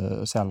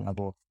seal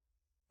nagu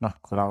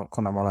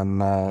kuna ma olen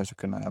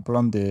niisugune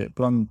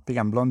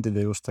pigem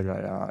blondide juustega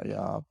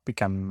ja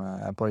pikem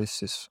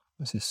poiss,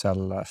 siis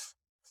seal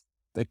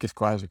tekkis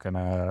kohe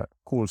niisugune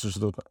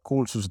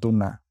kuulsuse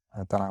tunne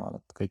tänaval,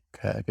 et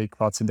kõik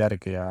vaatasid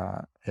järgi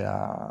ja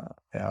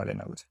oli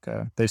nagu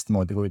niisugune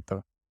teistmoodi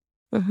huvitav.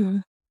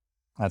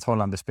 Et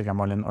Hollandis pigem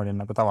olin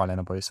nagu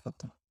tavaline poiss,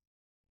 vaata.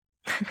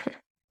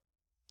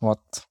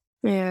 Vot.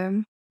 Jah.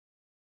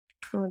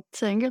 Vot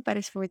see on küll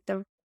päris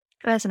huvitav.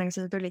 Ühesõnaga,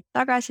 sa tulid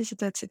tagasi, sa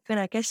töötasid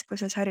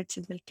kõnekeskuses,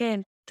 harjutasid veel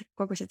keelt,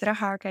 kogusid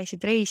raha,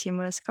 käisid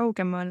reisimas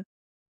kaugemal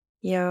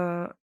ja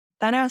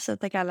täna sa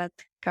tegeled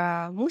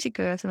ka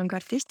muusikaga, sul on ka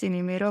artisti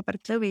nimi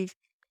Robert Lõvi.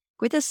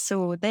 Kuidas su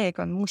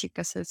teekond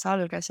muusikasse üldse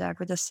algas ja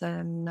kuidas see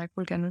on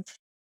kulgenud?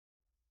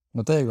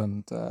 No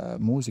teekond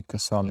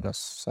muusikasse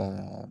algas,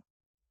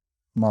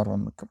 ma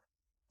arvan, et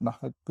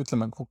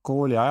ütleme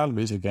kooli ajal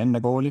või isegi enne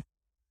kooli.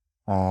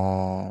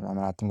 Ma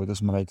mäletan,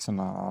 kuidas ma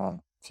väiksena,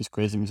 siis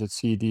kui esimesed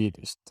CD-d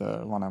vist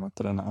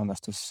vanematel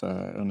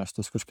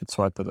õnnestus kuskilt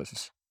soetada,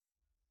 siis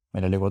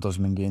meil oli kodus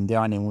mingi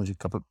indiaani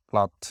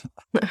muusikaplaat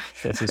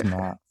ja siis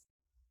ma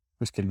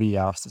kuskil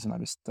 5-aastasena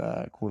vist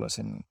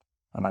kuulasin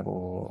nagu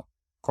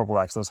kogu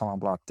aeg seda sama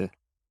plaati.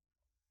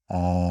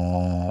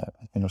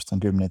 Minust on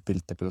 10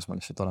 pilte, kuidas ma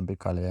lihtsalt olen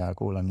pikali ja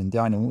kuulan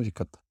indiaani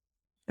muusikat.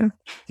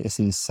 Ja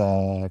siis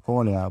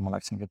kooli ajal ma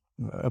läksingi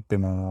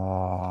õppima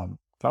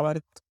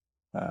klaverit,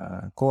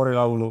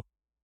 koorilaulu,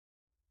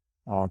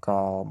 aga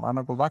ma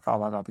nagu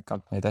väga-väga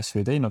pikalt neid asju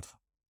ei teinud.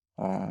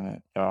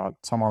 Ja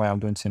samal ajal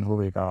tundsin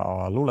huvi ka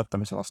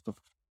luuletamise vastu.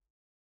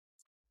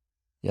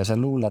 Ja see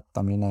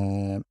luuletamine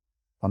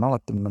on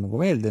alati mulle nagu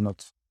meeldinud,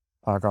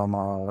 aga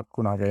ma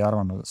kunagi ei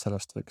arvanud, et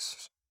sellest võiks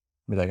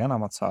midagi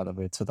enamat saada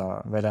või et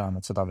veel enam,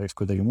 et seda võiks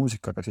kuidagi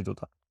muusikaga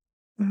siduda.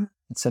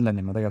 Et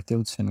selleni ma tegelikult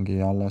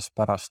jõudsingi alles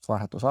pärast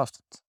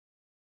vahetusaastat.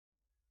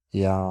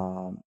 Ja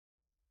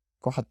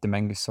kohati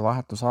mängis see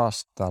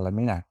vahetusaastale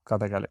minek ka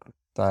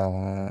tegelikult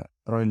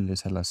rolli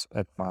selles,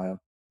 et ma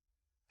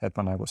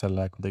nagu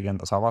selle kuidagi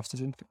endas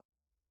avastasin.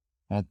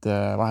 Et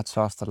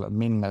vahetusaastale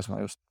minnes ma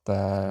just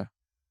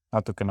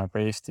natuke nagu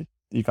Eestit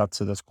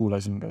igatsedes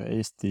kuulasin ka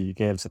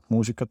eestikeelset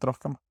muusikat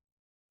rohkem.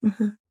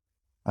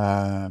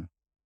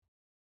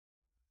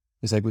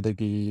 Ja see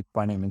kuidagi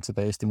pani mind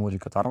seda Eesti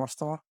muusikat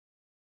armastama.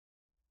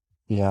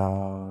 Ja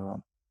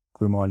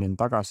kui ma olin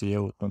tagasi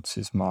jõudnud,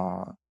 siis ma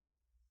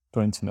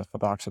tundsin, et ma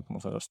tahaks, et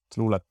mu sellest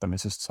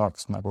luuletamisest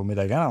saaks nagu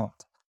midagi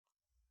enamat.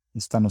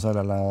 Siis tänu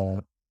sellele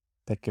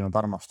tekkinud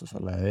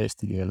armastusele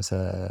eestikeelse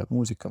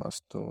muusika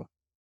vastu,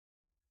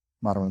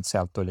 ma arvan, et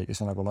sealt oligi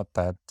see nagu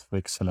mõte, et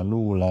võiks selle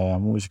luule ja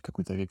muusika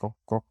kuidagi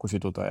kokku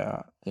siduda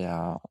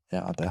ja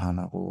teha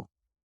nagu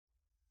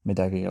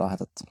midagi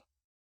lahedat.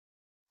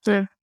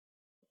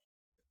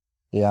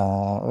 Ja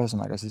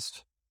ühesõnaga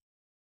siis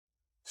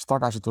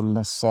tagasi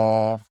tulles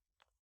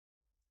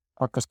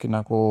hakkaski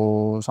nagu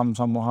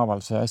samm-sammu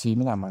haaval see asi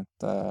minema,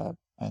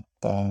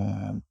 et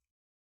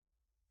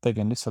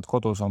tegin lihtsalt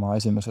kodus oma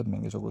esimesed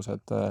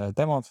mingisugused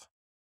demod.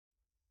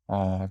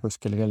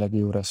 Kuskil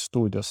kellegi juures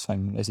stuudios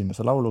sain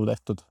esimese laulu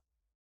tehtud.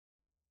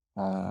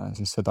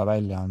 Siis seda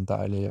välja anda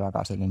oli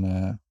väga selline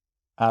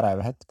ärev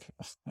hetk,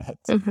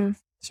 et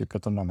siuke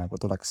tunne nagu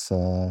tuleks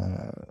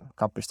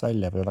kapist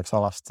välja või oleks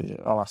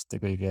alasti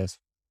kõigi ees.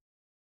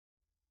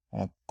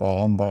 Et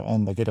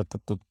enda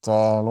kirjutatud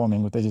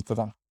loomingut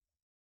esitada.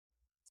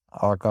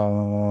 Aga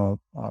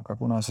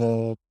kuna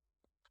see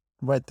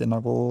võeti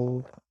nagu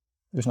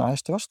üsna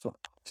hästi vastu,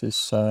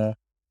 siis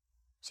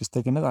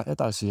tegin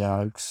edasi ja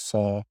üks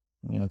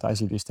nii-öelda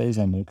asi viis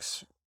teiseni,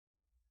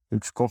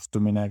 üks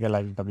kohtumine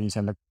kellegiga viis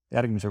jälle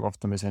järgmise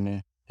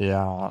kohtumiseni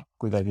ja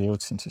kuidagi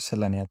jõudsin siis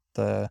selleni,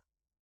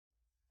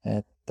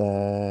 et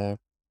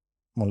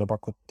mulle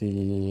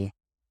pakuti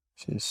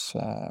siis,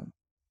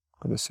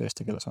 kuidas see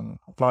eesti keeles on,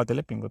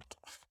 plaadilepingut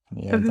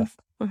nii-öelda.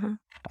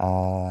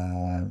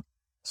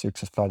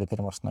 Siuksest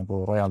plaadifirmast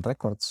nagu Royal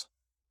Records,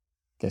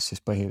 kes siis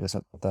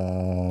põhiliselt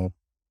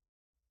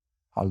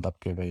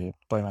haldabki või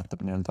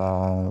toimetab nii-öelda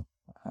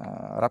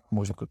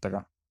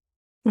räppmuusikutega.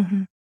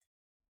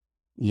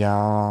 Ja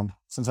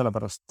see on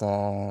sellepärast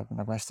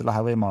nagu hästi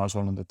lahe võimalus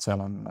olnud, et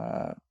seal on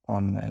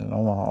meil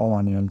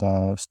oma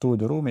nii-öelda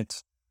stuudioruumid,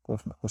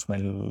 kus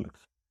meil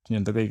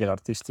nii-öelda kõigil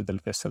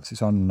artistidel, kes seal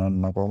siis on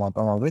nagu oma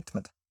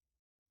võtmed.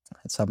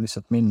 Et saab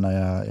lihtsalt minna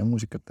ja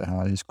muusikat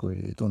teha siis,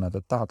 kui tunned,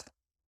 et tahad.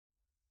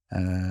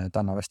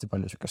 Ta annab hästi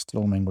palju siukest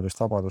loomingulist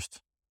vabadust.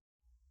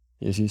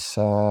 Ja siis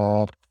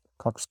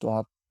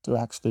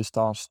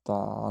 2019 aasta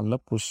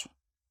lõpus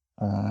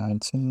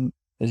andsin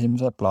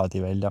esimese plaadi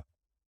välja.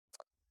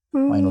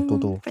 Ainult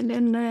udu. Palju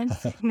õnne,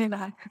 nii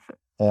lahe.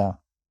 Ja,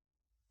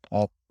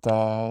 et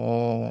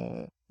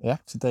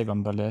see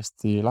teekond oli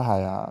hästi lahe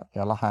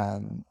ja lahe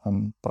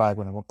on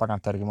praegu nagu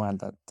tagantjärgi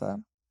mõelda,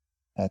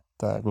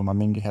 et kui ma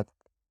mingi hetk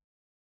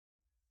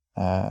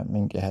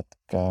mingi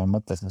hetk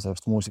mõtlesin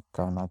sellest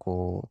muusika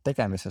nagu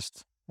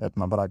tegemisest, et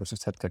ma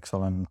praeguseks hetkeks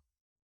olen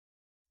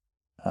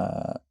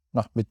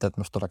mitte, et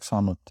must oleks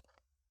saanud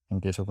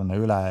mingisugune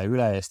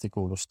üle Eesti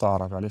kuulus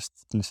staar, aga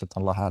lihtsalt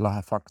on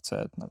lahe fakt see,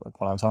 et nagu, et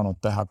ma olen saanud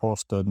teha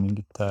koostööd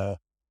mingite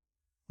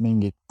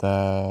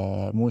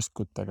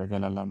muusikutega,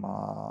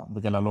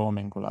 kelle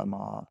loomingule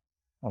ma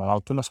olen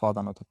alt üles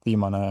vaadanud, et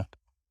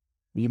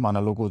viimane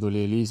lugu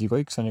tuli Liisi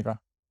Koiksoniga,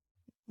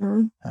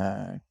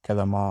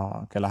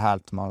 kelle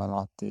häält ma olen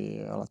alati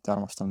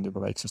armastanud juba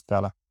väiksest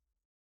peale.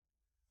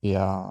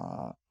 Ja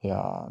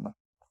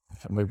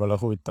võib-olla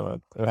huvitav,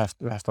 et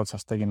ühest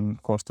otsast tegin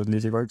koostööd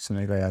Liisi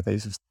Koiksoniga ja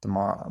teisest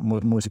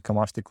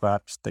muusikamaastiku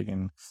äärest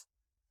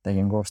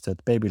tegin koostööd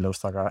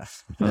Babylõustaga,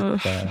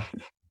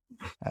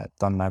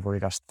 et on nagu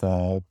igast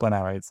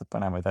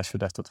põnevaid asju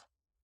tehtud.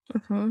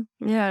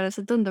 Ja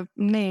see tundub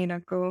nii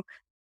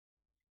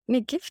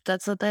kihvt,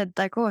 et sa teed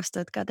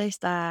koostööd ka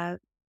teiste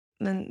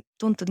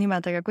tuntud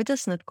nimedega.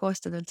 Kuidas need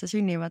koostööd üldse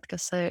sünnivad?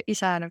 Kas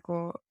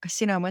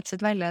sina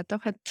mõtlesid välja, et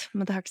et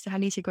ma tahaks teha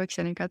Liisi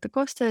Koiksoniga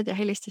koostööd ja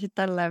helistasid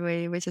talle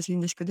või see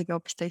sündis kuidagi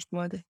hoopis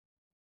teistmoodi?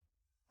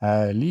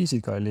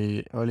 Liisiga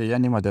oli jah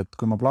niimoodi, et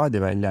kui ma plaadi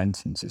välja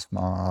andsin, siis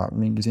ma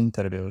mingis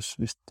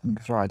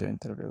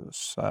raadiointervjuus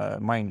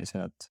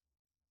mainisin, et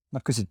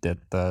küsiti,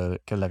 et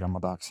kellega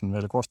ma tahaksin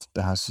veel koostööd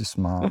teha, siis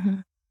ma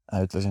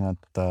ütlesin,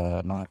 et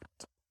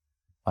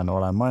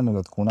olen mõelnud,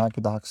 et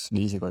kunagi tahaks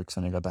Liisi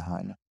Koiksoniga teha,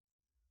 onju.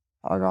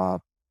 Aga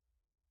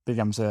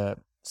pigem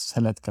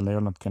sel hetkel ei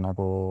olnudki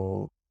nagu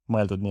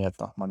mõeldud nii, et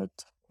ma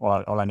nüüd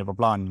olen juba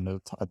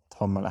plaaninud, et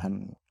homme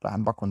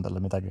lähen pakun talle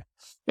midagi.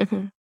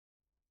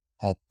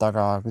 Et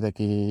aga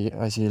kuidagi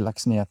asi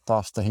läks nii, et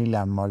aasta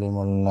hiljem oli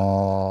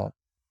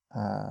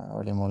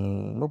mul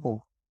lugu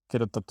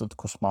kirjutatud,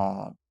 kus ma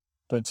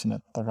tundsin,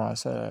 et aga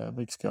see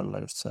võikski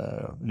olla just see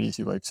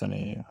Liisi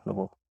Koiksoni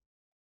lugu.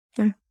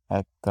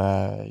 Ja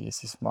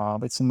siis ma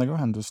võtsin nagu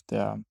ühendust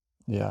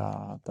ja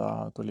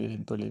ta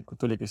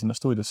tuligi sinna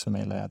stuudiosse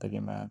meile ja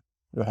tegime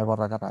ühe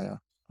korraga ära ja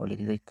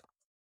oligi kõik.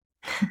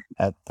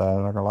 Et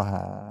väga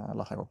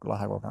lahe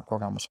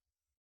kogemus.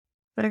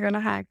 Väga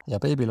lahe. Ja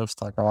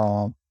Babylõustaga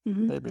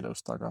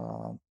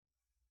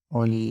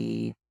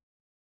oli,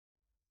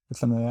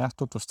 ütleme jah,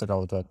 tutvuste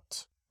kaudu,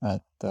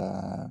 et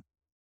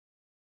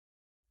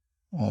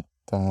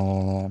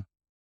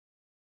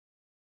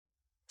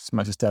siis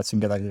ma siis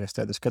teadsin kedagi, kes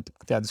teadis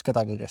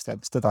kedagi, kes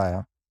teadis teda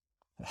ja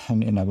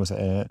nii nagu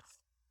see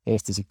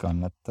Eestis ikka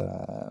on,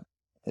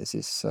 ja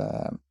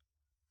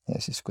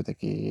siis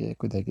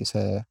kuidagi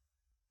see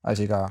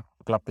asi ka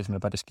klappis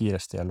meil päris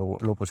kiiresti ja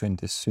lugu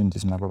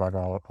sündis nagu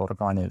väga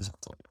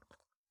orgaaniliselt.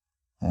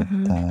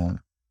 Et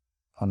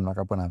on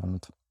väga põnev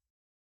olnud.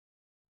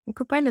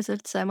 Kui palju sa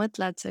üldse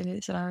mõtled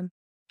sellisele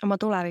oma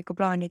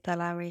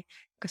tulevikuplaanidele või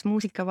kas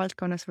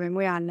muusikavaldkonnas või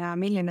mujal ja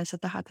milline sa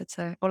tahad, et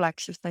see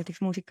oleks just näiteks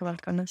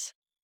muusikavaldkonnas?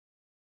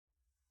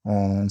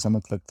 Sa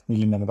mõtled,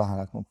 milline ma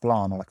tahan, et mu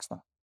plaan oleks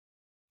või?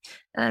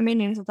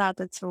 Milline sa tahad,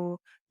 et su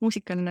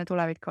muusikaline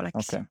tulevik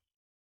oleks? Okay.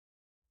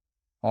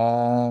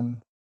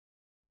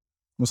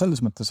 Ma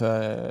selles mõttes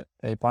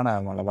ei pane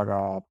omale väga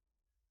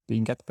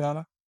pinget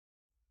peale,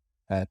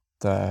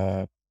 et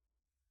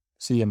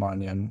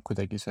siiamaani on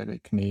kuidagi see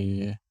kõik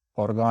nii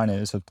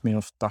orgaaniliselt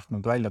minust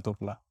tahtnud välja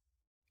tulla.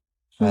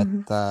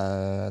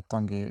 Et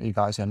ongi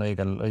iga asi on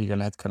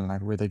õigel hetkel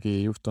nagu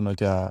kuidagi juhtunud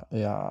ja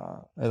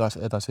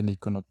edasi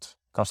liikunud,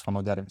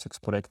 kasvanud järgmiseks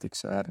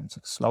projektiks ja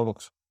järgmiseks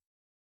lauluks.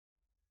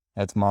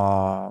 Et ma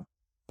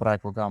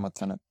praegu ka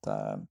mõtlen, et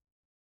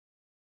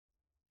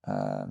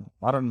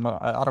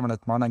arvan,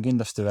 et ma annan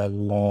kindlasti veel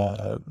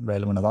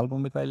mõned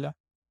albumid välja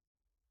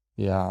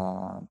ja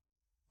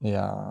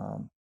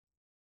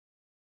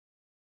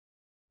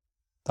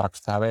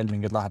tahaks teha veel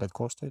mingeid lahedaid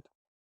koostöid.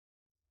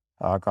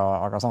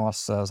 Aga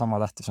samas sama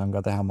tähtis on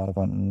ka teha, ma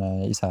arvan,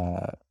 ise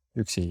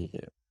üksi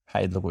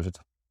häid lugusid.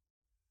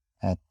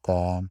 Et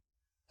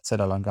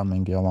sellel on ka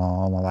mingi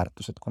oma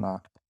väärtused, kuna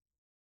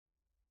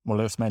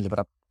mulle just meeldib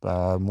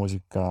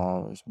räpp-muusika,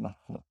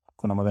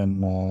 kuna ma teen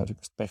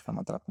sükest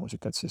pehvemat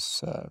räpp-muusikat, siis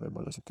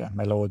võib-olla süke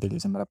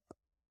meloodilisem räpp.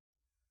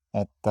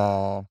 Et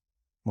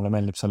mulle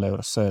meeldib selle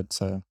juures see, et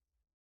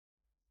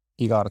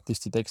iga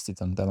artisti tekstid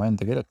on tema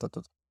enda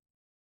kirjutatud,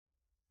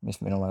 mis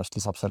minu meelest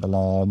lisab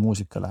sellele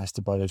muusikale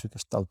hästi palju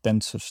sükest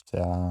autentsust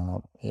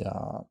ja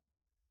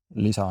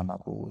lisa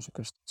nagu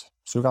sükest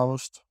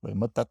sügavust või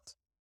mõtet.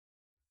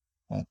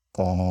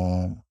 Et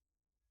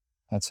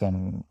see on,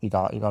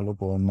 iga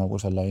lugu on nagu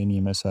selle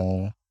inimese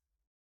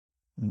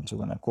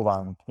mingisugune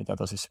kuvand, mida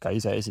ta siis ka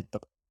ise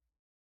esitab.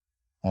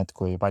 Et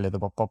kui paljude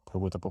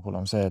pop-lugude puhul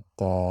on see, et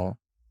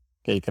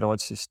keegi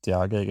Rootsist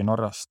ja keegi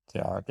Norrast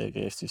ja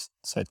keegi Eestist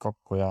said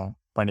kokku ja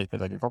panid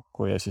midagi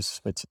kokku ja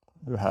siis võtsid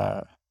ühe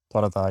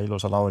toreda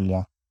ilusa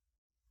laulja,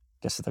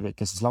 kes seda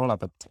kõike siis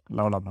laulab, et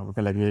laulab nagu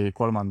kellegi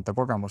kolmanda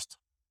kogemust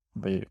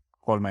või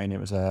 3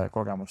 inimese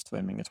kogemust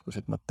või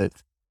mingisuguseid mõtteid.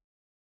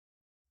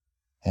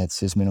 Et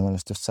siis minu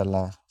meelest just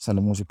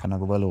selle muusika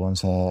nagu võlu on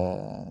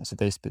see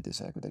teistpidi,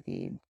 see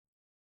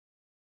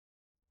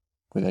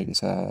kuidagi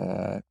see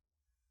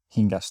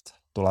hingest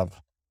tulev.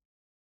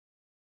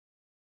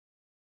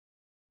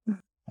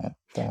 Et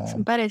See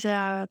on päris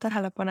hea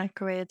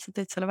tähelepanek või et sa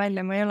tõid selle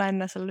välja. Ma ei ole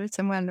enne sellele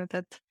üldse mõelnud,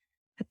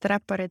 et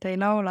räpparid ei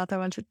laula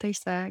tavaliselt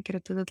teiste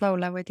kirjutatud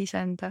laule, vaid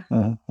iseenda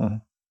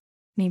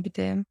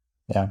niipidi.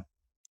 jah,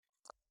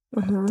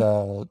 et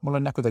mul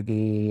on jah kuidagi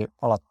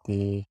alati,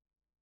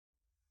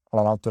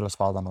 olen alati üles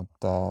vaadanud,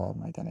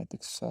 ma ei tea,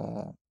 näiteks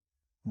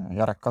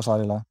Jarek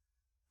Kasalile,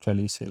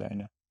 Jalisile,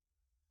 on ju.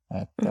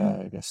 Et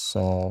kes,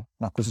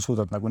 kui sa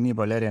suudad nagu nii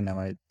palju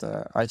erinevaid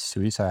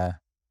asju ise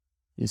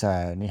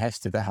nii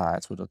hästi teha,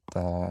 et suudad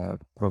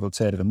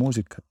produtseerida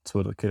muusikat,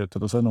 suudad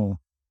kirjutada sõnu,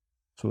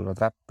 suudad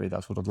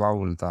räppida, suudad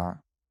laulda,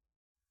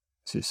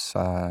 siis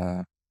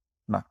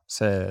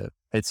see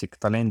petsik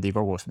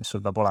talendikogus, mis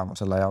sul peab olema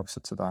selle jaoks,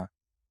 et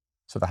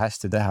seda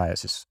hästi teha ja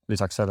siis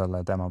lisaks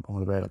sellele tema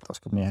puhul veel, et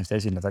oskab nii hästi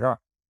esineda ka.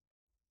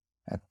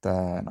 Et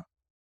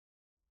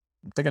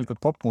tegelikult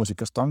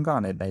popmuusikast on ka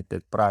neid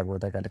näiteid praegu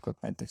tegelikult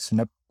näiteks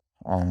Nööp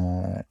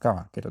ka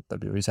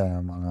kirjutab ju ise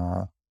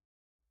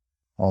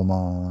oma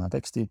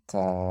tekstid,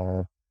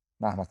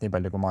 vähemalt nii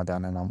palju, kui ma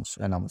tean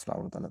enamus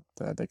lauludel, et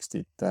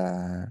tekstid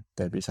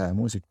teeb ise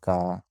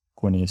muusika,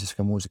 kuni siis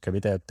ka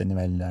muusikavideoteni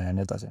välja ja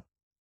nii edasi.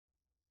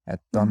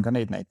 Et on ka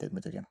neid näiteid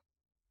muidugi.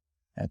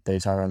 Et ei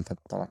saa öelda,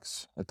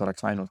 et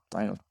oleks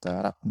ainult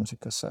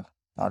räppmuusikasse,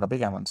 aga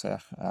pigem on see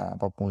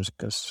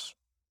popmuusikas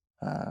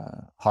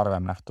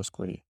harvem nähtus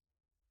kui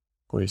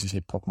siis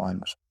hip-hop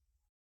maailmas.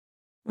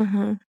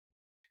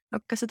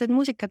 Kas sa teed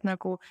muusikat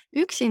nagu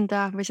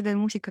üksinda või sa teed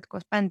muusikat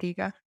koos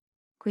bändiga?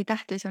 Kui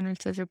tähtis on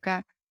üldse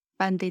sihuke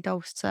bändi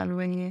taust seal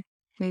või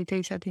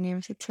teised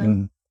inimesed seal?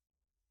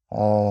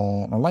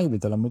 No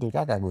laividel on muidugi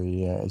äge,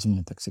 kui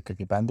esinetakse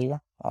ikkagi bändiga,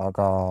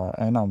 aga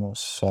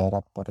enamus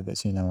räpparid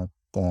esinevad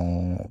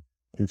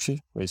üksi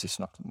või siis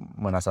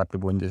mõnes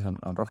räpipundis on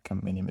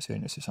rohkem inimesi,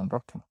 siis on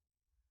rohkem.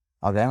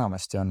 Aga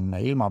enamasti on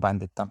ilma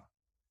bändita.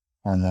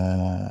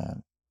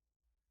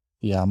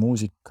 Ja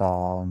muusika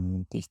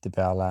on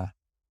tihtipeale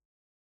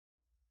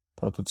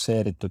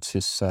produtseeritud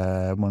siis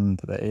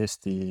mõndade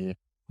Eesti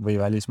või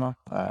välismaa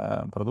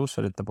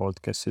produusserite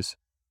poolt, kes siis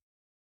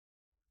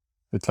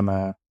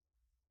ütleme,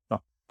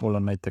 mul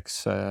on näiteks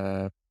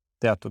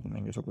teatud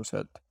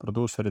mingisugused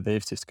produusserid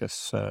Eestist,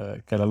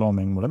 kelle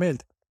looming mulle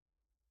meeldib,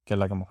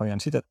 kellega ma hoian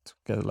sidet,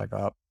 kelle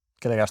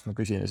käest ma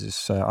küsin siis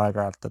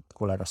aeg-ajalt, et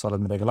kuule, kas sa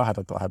oled midagi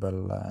lahedat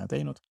vahepeal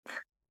teinud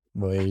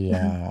või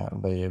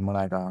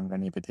mõnega on ka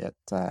niipidi,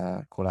 et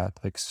kuule, et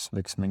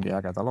võiks mingi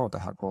ägeda loo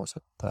teha koos,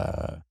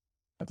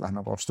 et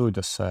lähme koos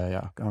stuudiosse ja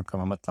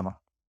hakkame mõtlema.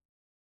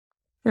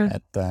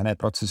 Et need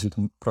protsessid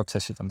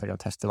on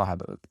tegelikult hästi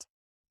lahedad.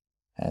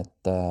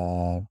 Et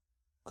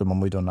kui ma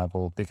muidu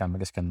nagu pigem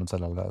keskendun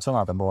sellele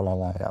sõnade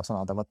poolele ja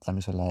sõnade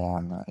mõtlemisele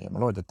ja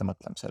meloodiate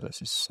mõtlemisele,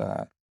 siis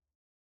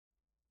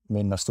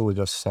minna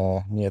stuudiosse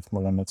nii, et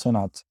mul on need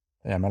sõnad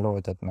ja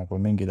meloodiad nagu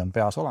mingid on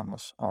peas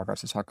olemas, aga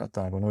siis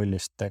hakata nagu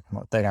nullist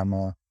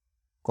tegema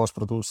koos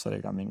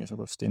produusseriga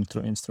mingisugust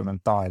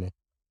instrumentaali,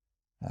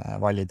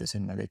 valida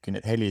sinna kõiki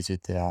neid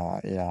helisid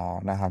ja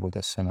näha,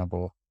 kuidas see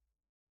nagu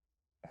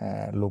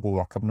lugu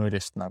hakkab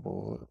nullist nagu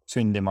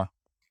sündima.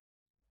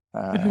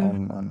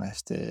 On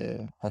hästi,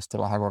 hästi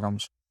lahe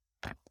kogemus.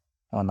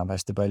 Annab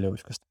hästi palju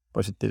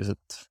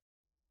positiivset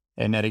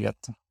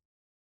energiat.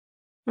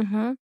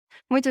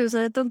 Muidu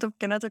see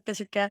tundubki natuke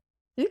sihuke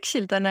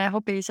üksildane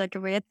hobi isegi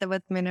või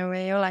ettevõtmine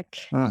või ei olek?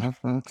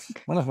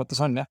 Mõnes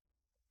mõttes on jah.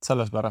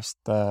 Selles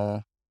pärast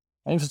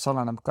ilmselt see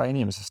oleneb ka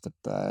inimesest,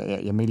 et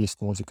ja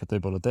millist muusikat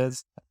võib-olla teed,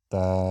 et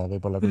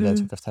võib-olla kui teed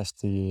sihukest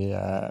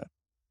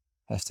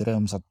hästi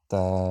rõõmsat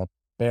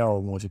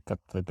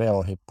peomuusikat või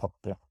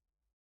peo-hip-hopi,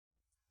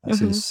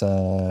 siis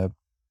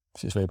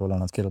võib-olla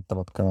nad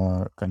kirjutavad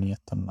ka nii,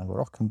 et on nagu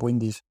rohkem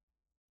pundis.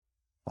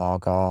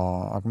 Aga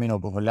minu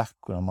puhul jah,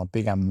 kui ma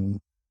pigem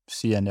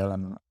siiani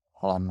olen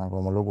nagu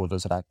oma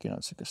lugudes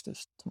rääkinud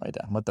sihukestest, ma ei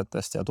tea,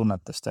 mõtetest ja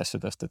tunnetest ja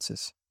asjadest, et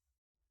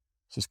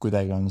siis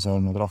kuidagi on see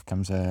olnud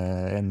rohkem see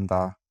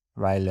enda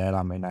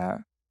väljaelamine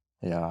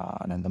ja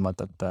nende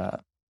mõtete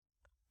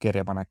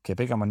kirjapanek ja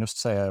pigem on just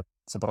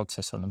see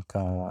protsess olnud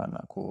ka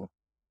nagu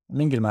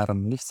mingil määral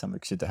lihtsam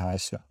üksi teha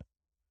asju.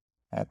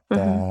 Et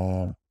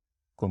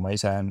kui ma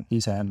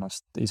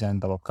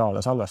iseenda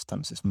vokaale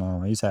salvestan, siis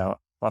ma ise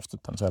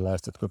vastutan selle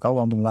eest, et kui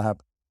kaua mul läheb,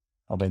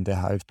 ma võin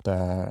teha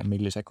 1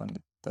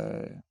 millisekundit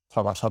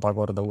 100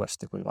 korda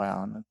uuesti, kui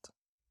vaja on,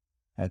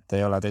 et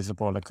ei ole teisel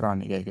pool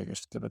ekraani keegi,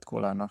 kes ütleb, et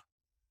kuule,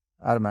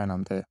 ärme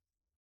enam tee.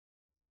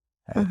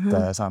 Et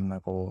saan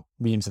nagu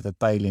viimse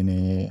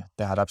detailini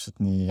teha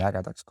täpselt nii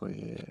ägedaks,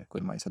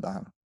 kui ma ise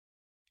tahan.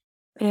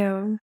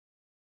 Joo.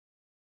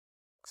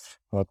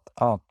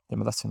 Ja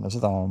ma tahtsin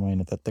seda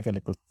mainida, et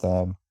tegelikult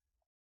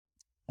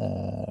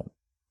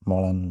ma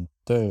olen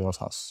töö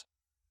osas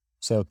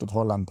seotud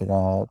Hollandiga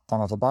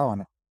tänase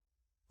päevani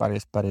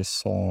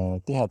päris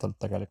tihedalt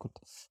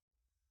tegelikult.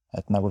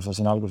 Et nagu sa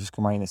siin alguses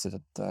ka mainisid,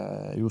 et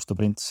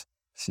Juustuprints,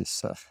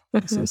 siis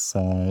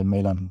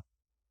meil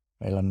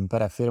on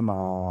perefirma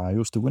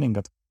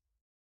Juustukuningad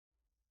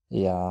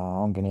ja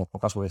ongi nii, et mu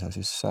kasuisa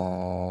siis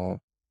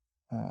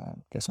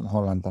kes on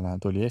hollandlane,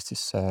 tuli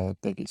Eestisse,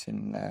 tegi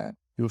siin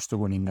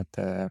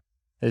juustukuningate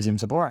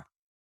esimese poe.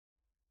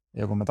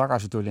 Ja kui ma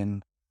tagasi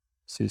tulin,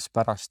 siis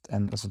pärast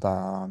enda seda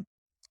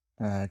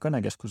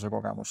kõnekeskuse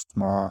kogemust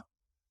ma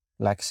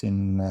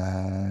läksin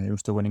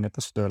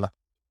juustukuningatesse tööle.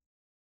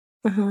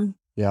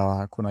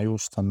 Ja kuna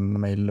juust on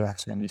meil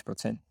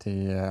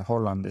 95%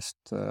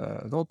 Hollandist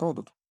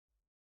toodud,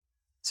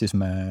 siis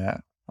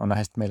meil on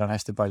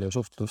hästi palju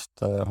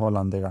suhtlust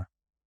Hollandiga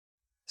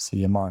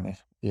siiamaani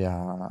ja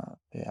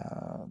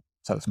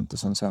selles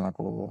mõttes on see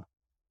nagu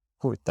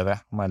huvitav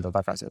mõelda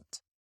tagasi,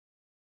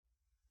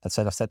 et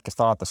sellest hetkest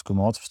alates, kui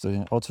ma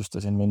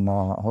otsustasin minna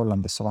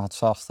Hollandisse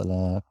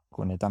vahetusaastale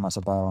kuni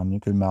tänase päevani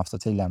 10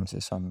 aastat hiljem,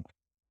 siis on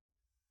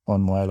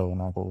mu elu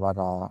nagu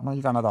väga,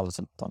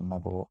 iganädalaselt on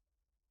nagu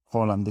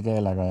hollandi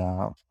keelega ja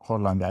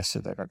Hollandi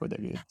asjadega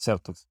kuidagi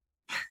seotud.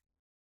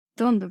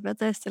 Tundub ja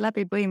tõesti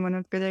läbi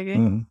põimunud kuidagi.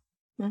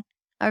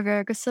 Aga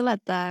kas sa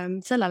oled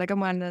sellele ka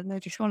mõelnud, et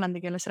näiteks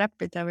hollandi keeles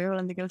räppida või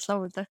hollandi keeles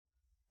laulda?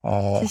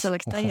 Siis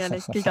oleks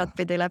täielik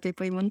igatpidi läbi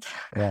põimunud.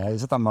 Ja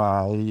seda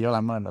ma ei ole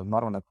mõelnud.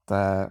 Ma arvan, et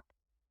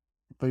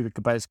võib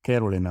ikka päris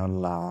keeruline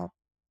olla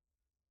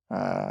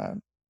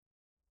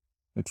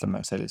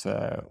ütleme sellise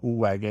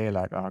uue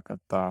keelega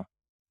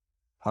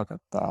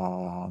hakata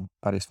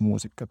päris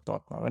muusikat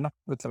tootma või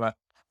ütleme,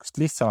 kas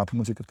lihtsamat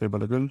muusikat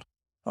võib-olla küll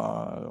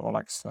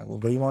oleks nagu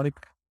võimalik,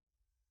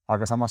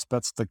 aga samas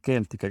pead seda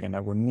keelt ikkagi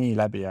nagu nii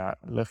läbi ja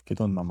lõhki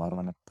tundma, ma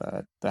arvan, et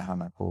teha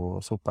nagu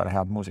super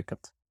head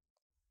muusikat.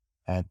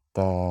 Et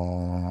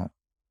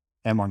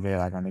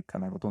emakeelega on ikka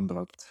nagu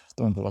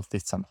tunduvalt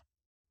lihtsam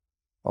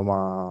oma,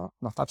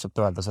 täpselt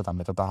öelda seda,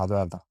 mida tahad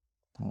öelda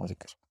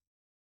muusikas.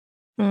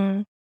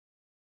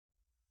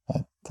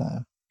 Et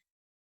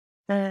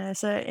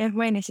sa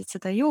mainisid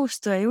seda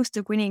juustu ja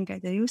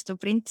juustukuningaid ja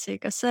juustuprintsi.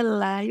 Kas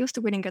selle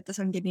juustukuningates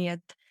ongi nii,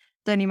 et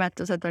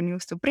nimetused on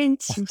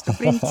juustuprints,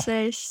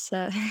 juustuprintsess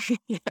ja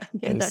nii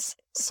edasi?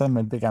 See on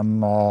meil pigem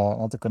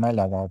natuke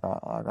naljaga,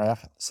 aga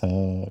jah,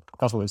 see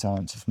kasuisa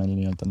on siis meil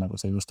nii-öelda nagu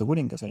see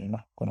juustukuningas oli,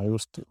 kuna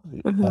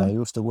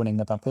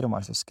juustukuningad on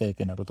firma, siis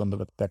keegi nagu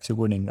tundub, et peaks ju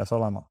kuningas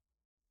olema.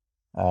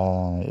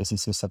 Ja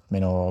siis lihtsalt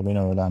minu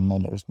üle on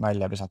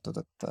nalja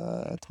visatud,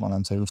 et ma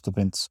olen see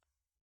juustuprints.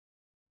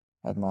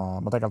 Et ma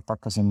tegelikult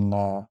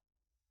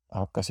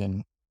hakkasin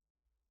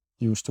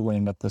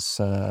juustukuningates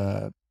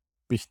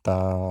pihta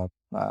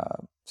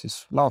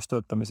siis laos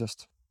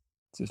töötamisest,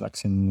 siis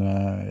läksin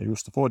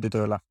juustupoodi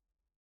tööle,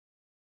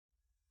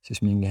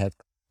 siis mingi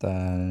hetk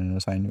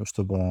sain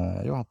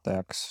juustupoe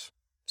juhatajaks,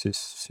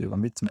 siis juba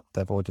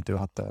mitmete poodide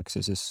juhatajaks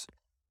ja siis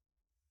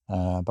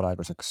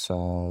praeguseks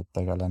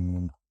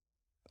tegelen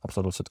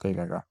absoluutselt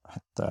kõigega,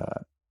 et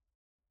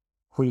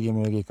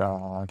hulgimüügiga,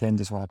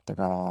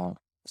 kliendisuhetega,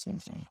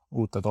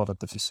 uute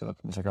toodete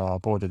sissevõtmisega,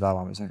 poodide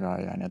avamisega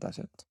ja nii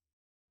edasi,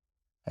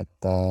 et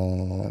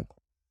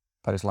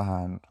päris lahe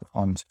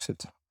on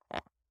selliseid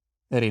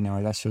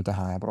erinevaid asju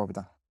teha ja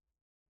proovida.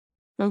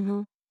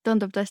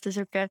 Tundub tõesti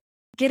siuke,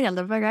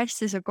 kirjeldab väga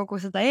hästi see kogu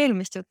seda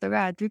eelmist juttu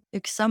ka, et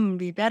üks samm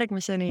viib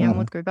järgmiseni ja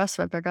muudkui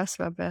kasvab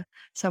ja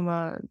sama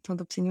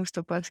tundub siin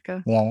juustupoes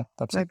ka. Ja,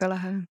 täpselt. Väga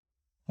lahe.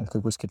 Et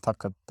kui kuskilt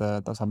hakkad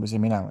tasapisi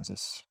minema,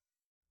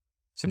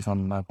 siis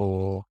on nagu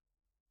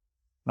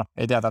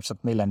ei tea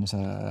täpselt, milleni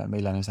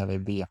see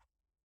võib viia.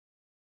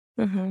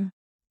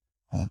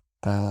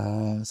 Et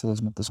selles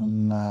mõttes on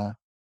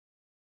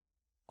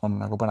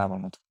nagu põnev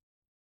olnud.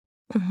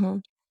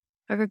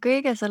 Aga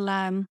kõikide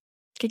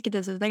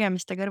selle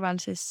tegemiste kõrval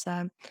siis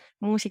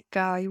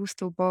muusika,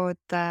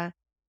 juustupood,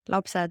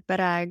 lapsed,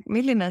 pere,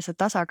 milline see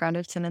tasakaal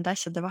üldse nende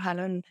asjade vahel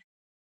on?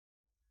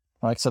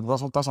 Eks seda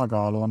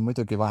tasakaalu on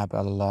muidugi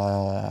vahepeal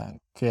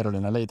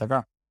keeruline leida ka.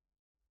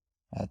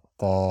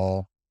 Et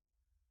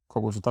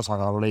kogu see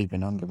tasakaalu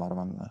leidmine ongi, ma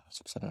arvan,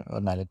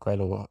 õnneliku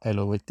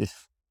elu võti.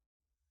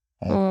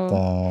 Et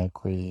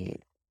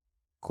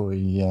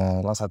kui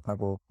lased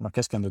nagu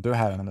keskendud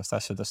ühele nendest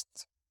asjadest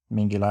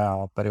mingil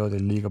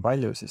ajaperioodil liiga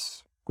palju,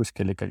 siis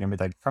kuskil ikkagi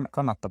midagi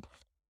kannatab.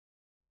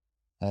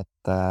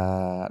 Et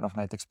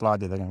näiteks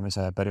plaadi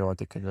tegemise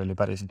periood ikkagi oli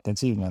päris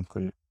intensiivne, et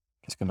kui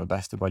keskenduda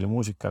hästi palju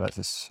muusikale,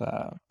 siis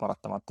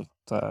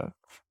paratamatult,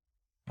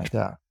 ma ei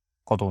tea,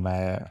 kodune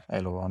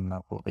elu on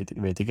nagu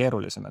veidi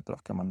keerulisem, et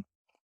rohkem on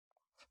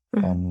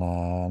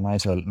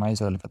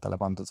naise õlgadele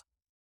pandud.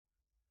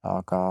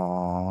 Aga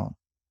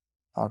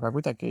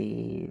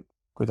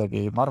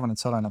kuidagi ma arvan, et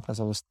see oleneb ka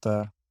sellest,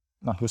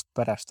 just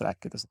perest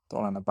rääkides, et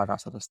oleneb väga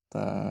sellest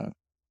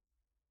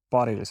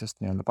paarilisest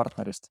nii-öelda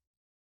partnerist.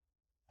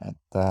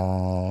 Et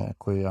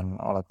kui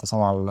olete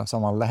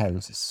samal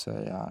lehel, siis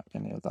ja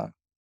nii-öelda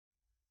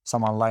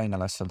samal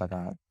lainel asjadega,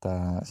 et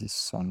siis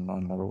on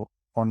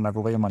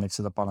nagu võimalik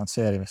seda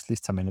balansseerimist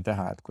lihtsamini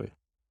teha, et kui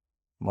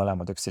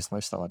mõlemad üksteist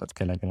mõistavad, et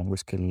kellelgi on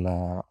kuskil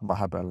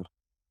vahepeal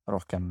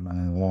rohkem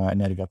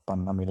energiat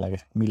panna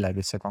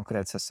millegisse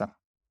konkreetsesse.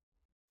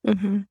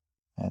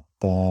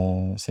 Et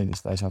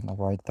sellised asjad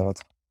nagu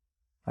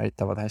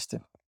aitavad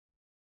hästi.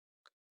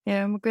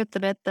 Ja ma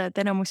kujutan ette, et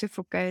enamus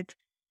YFUgaid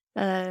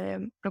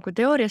nagu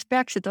teoorias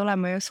peaksid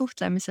olema ju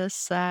suhtlemises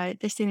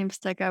teiste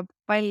inimestega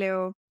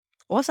palju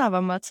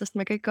osavamad, sest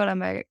me kõik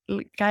oleme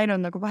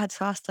käinud nagu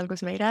vahetusaastal,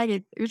 kus me ei räägi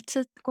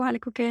üldse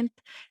kohalikku keelt,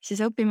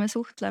 siis õpime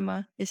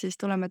suhtlema ja siis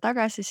tuleme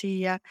tagasi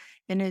siia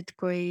ja nüüd,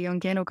 kui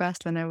ongi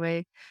elukaaslane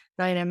või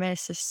naine,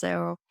 mees, siis see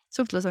ju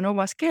suhtlus on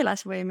omas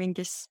keeles või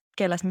mingis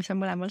keeles, mis on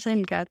mõlemal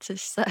selge, et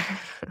siis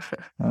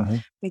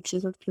miks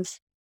see suhtlus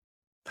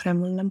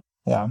parem olla.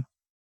 Jaa.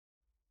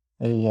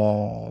 Ei,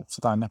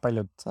 seda on jah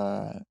paljud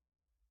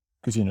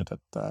küsinud,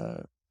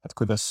 et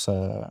kuidas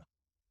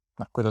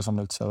on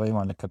üldse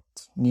võimalik, et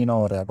nii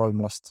noor ja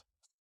 3 last,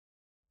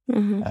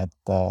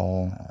 et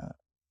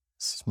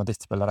siis ma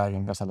tihtipeale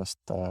räägin ka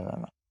sellest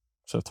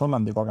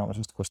Hollandi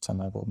kogemusest, kust see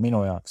nagu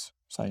minu jaoks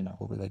sai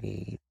nagu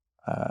kuidagi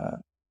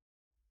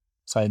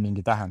sai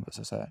mingi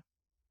tähenduse, see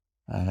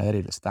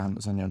erilise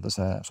tähenduse nii-öelda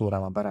see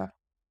suurema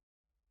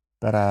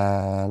pere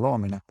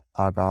loomine,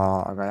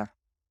 aga jah,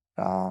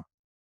 ja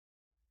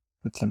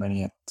ütleme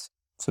nii, et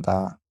seda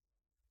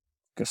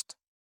kest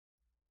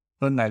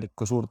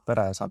õnnelikku suurt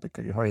pere saab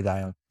ikkagi hoida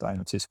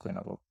ainult siis, kui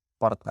nagu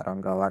partner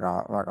on ka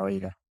väga, väga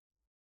õige.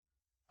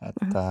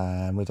 Et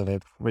muidu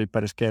võib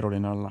päris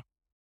keeruline olla.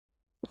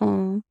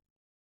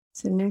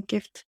 See on nüüd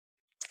kihvt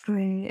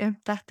või jah,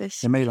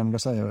 tähtis. Ja meil on ka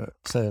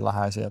see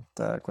lahe asi, et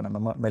kuna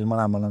meil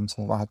mõlemal on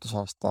see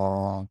vahetusaasta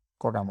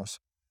kogemus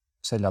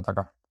selja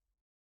taga,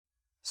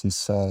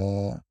 siis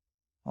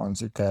on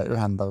siuke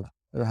ühendav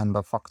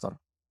faktor.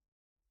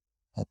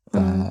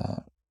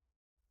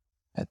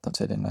 Et on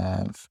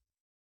selline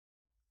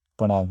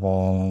põnev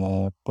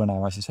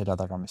asi selja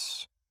taga,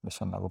 mis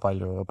on nagu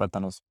palju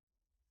õpetanud.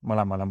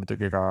 Mõlemale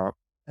muidugi ka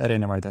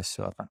erinevaid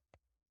asju,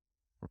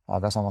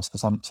 aga samas ka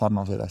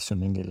sarnaseid asju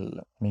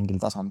mingil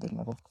tasandil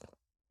nagu.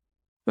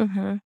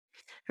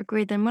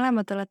 Kui te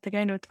mõlemad olete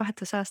käinud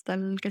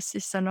vahetusaastal, kas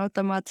siis on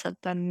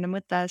automaatselt on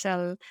mõte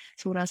seal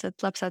suunas, et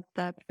lapsed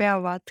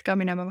peavad ka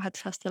minema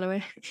vahetusaastale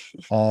või?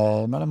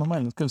 Me oleme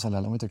mõelnud küll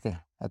sellele muidugi,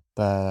 et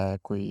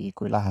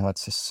kui lähevad,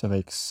 siis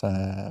võiks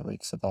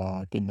seda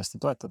kindlasti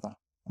toetada.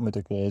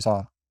 Muidugi ei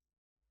saa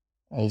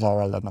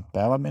öelda, et nad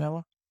peavad minema,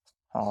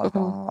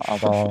 aga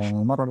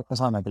ma arvan, et me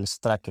saamegi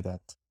lihtsalt rääkida,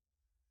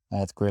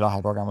 et kui lahe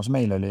kogemus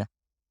meil oli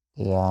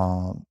ja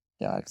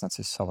eks nad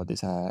siis saavad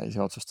ise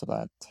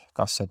otsustada, et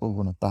kas ja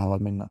kuhu nad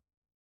tahavad minna.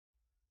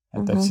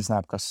 Et eks siis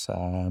näeb, kas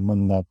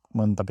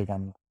mõnda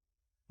pigem,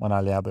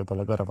 mõnel jääb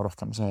võib-olla kõrva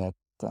rohkem see,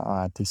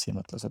 et issi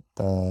mõtles, et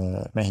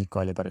Mehhiko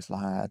oli päris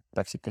lahe, et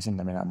peaks ikka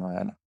sinna minema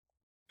ja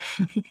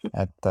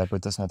et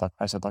kuidas need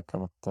asjad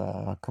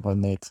hakkavad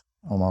neid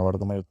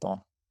omakorda mõjutama.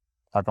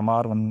 Aga ma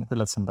arvan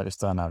küll, et see on päris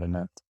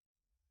tõenäoline,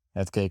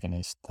 et keegi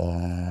neist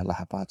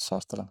läheb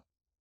vahetusaastale.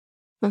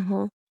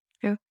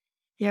 Jah.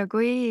 Ja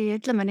kui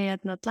ütleme nii,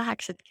 et nad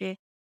läheksidki,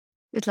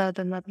 ütlevad,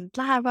 et nad nüüd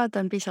lähevad,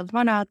 on piisavalt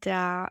vanad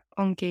ja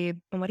ongi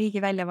oma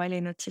riigi välja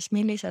valinud, siis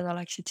millised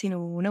oleksid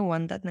sinu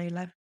nõuanded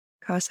neile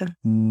kaasa?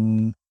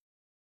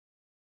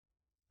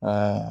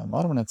 Ma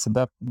arvan, et see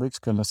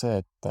võikski olla see,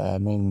 et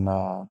minna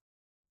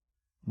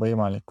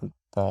võimalikult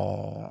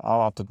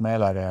avatud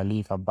meelega ja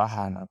liiga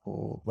vähe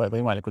nagu, või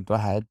võimalikult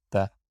vähe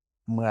ette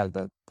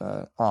mõelda, et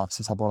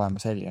see saab olema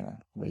selline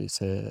või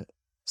see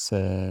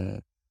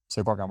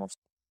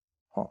kogemus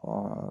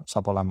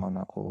saab olema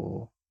nagu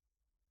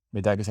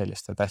midagi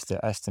sellist, et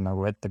hästi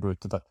nagu ette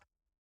kujutada.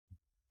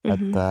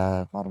 Et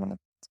ma arvan,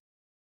 et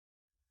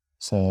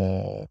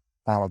see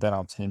päevalt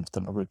enamus inimestel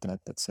ma kujutan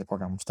ette, et see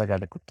kogemus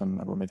tegelikult on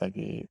nagu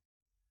midagi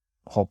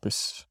hoopis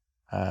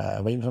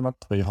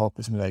võimsamat või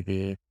hoopis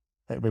midagi,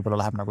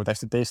 võib-olla läheb nagu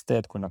täiesti teist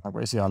teed, kui nad nagu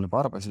esialgu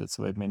juba arvasid, et see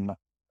võib minna.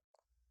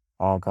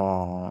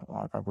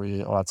 Aga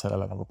kui oled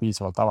sellele nagu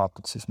piisavalt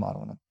avatud, siis ma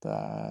arvan,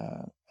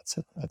 et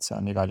see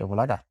on igal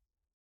juhul äge.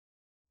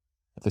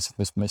 Et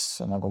lihtsalt mis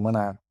nagu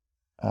mõne,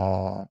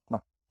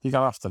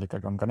 igal aastal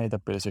ikkagi on ka neid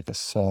õpilasi,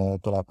 kes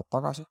tulevad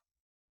tagasi,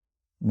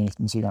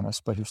 mis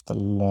iganes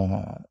põhjustel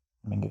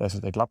mingid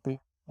asjad ei klapi,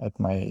 et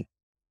ma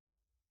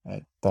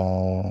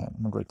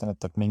kujutan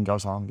ette, et mingi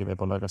osa ongi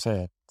võib-olla ka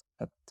see,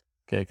 et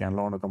keegi on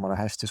loonud omale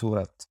hästi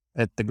suured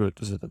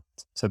ettekujutused,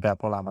 et see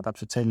peab olema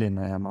täpselt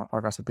selline ja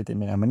aga see pidi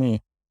minema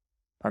nii,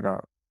 aga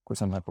kui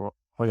sa nagu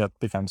hoiad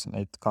pigem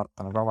neid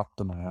kaarte nagu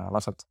avatuna ja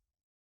lased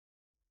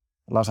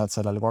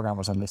sellel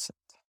kogemusel lihtsalt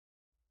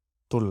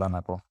tulla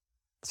nagu,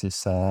 siis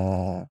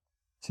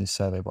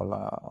see võib olla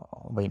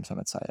võimsam,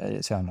 et sa ei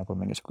sea nagu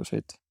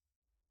mingisuguseid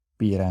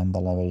piire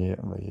endale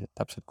või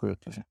täpselt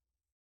kujutlusi.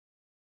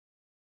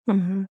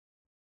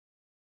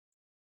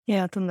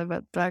 Ja tundub,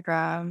 et väga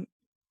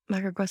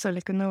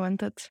kasulikud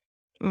nõuanded.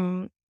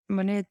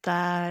 Ma nüüd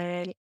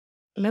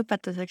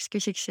lõpetuseks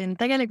küsiksin,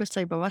 tegelikult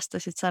sa juba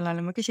vastasid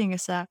sellele, ma küsin,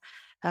 kas sa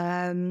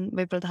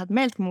võib-olla tahad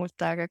meelt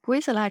muuta, aga kui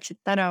sa läheksid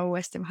täna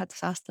uuesti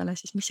vahetusaastale,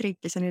 siis mis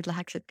riiki sa nüüd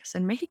läheksid, kas see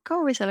on Mehhiko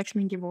või see oleks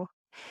mingi muu?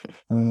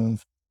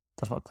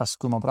 Kas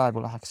kui ma praegu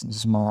läheksin,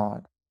 siis ma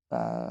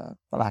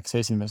läheks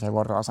esimese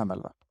korra asemel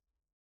või?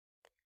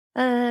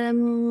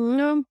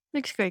 No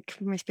ükskõik,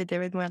 mis pidi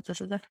võid mõelda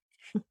seda.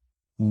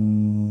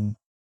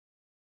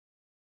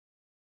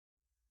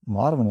 Ma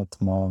arvan, et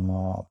ma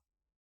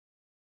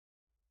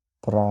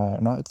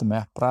ütleme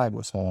jah,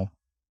 praeguse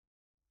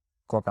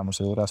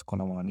kogemuse juures,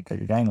 kuna ma olen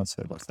ikkagi käinud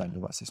seekord seal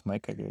juba, siis ma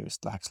ikkagi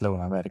vist läheks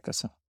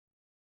Lõuna-Ameerikasse.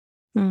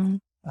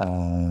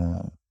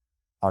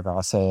 Aga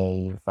see ei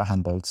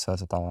vähenda üldse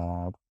seda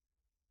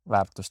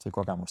väärtust või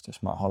kogemust,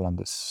 mis ma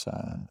Hollandis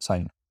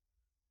sain.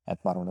 Et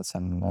ma arvan, et see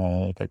on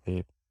ikkagi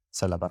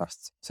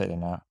sellepärast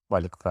selline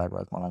valik praegu,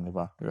 et ma olen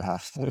juba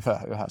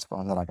ühes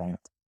kohas ära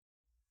käinud.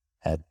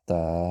 Et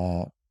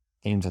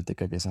ilmselt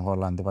ikkagi see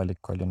Hollandi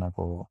valik oli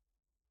nagu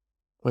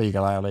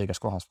õigel ajal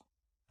õiges kohas.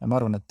 Ja ma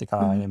arvan, et iga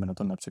inimene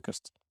tunneb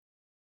sükest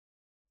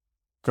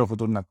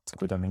kõhutunnet,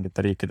 kui ta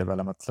mingite riikide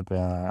peale mõtleb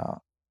ja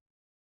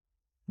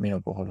minu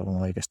puhul, kui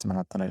ma õigesti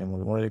mäletan,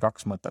 mul oli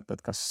 2 mõtet,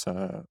 et kas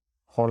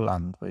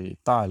Holland või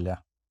Itaalia,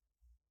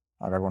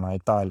 aga kuna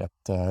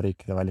Itaaliat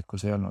riikide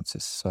valikus ei olnud,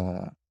 siis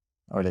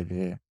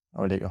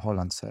oligi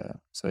Holland see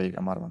õige,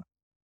 ma arvan.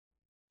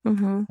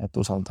 Et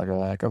usaldage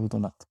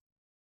kõhutunnet.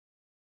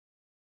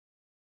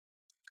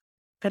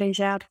 Päris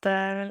head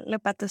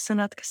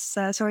lõpetussõnad, kas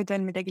soovid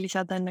veel midagi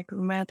lisada, enne kui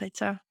me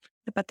täitsa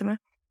lõpetame?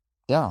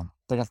 Jaa,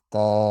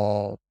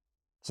 tegelikult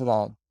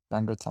seda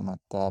pean ka ütlema,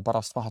 et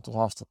pärast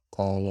vahetusaastat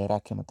jäi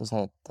rääkimata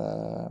see,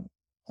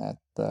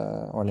 et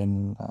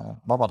olin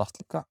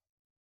vabatahtlik ka.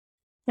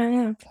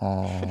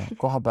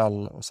 Koha peal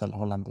seal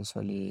Hollandis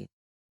oli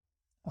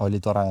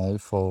tore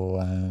YFU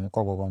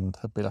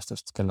kogukond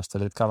õpilastest, kellest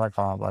olid ka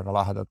väga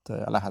lahedad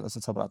ja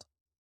lähedased sõbrad.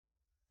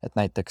 Et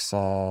näiteks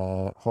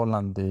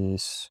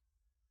Hollandis,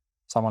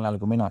 samal ajal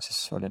kui mina siis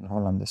olin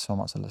Hollandis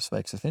oma selles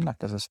väikses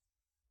linnakeses,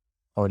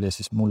 oli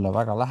siis mulle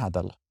väga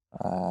lähedal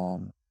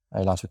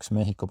elas üks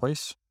Mehhiko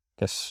poiss,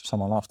 kes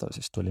samal aastal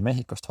siis tuli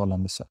Mehhikost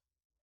Hollandisse.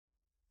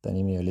 Ta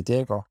nimi oli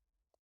Diego.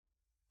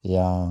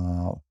 Ja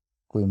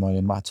kui ma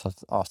olin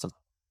vahetusaastalt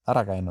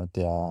ära käinud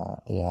ja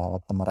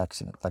vaata, ma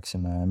rääkisin, et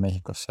läksime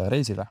Mehhikosse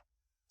reisile,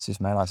 siis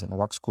me elasime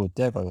 2 kuud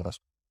Diego juures.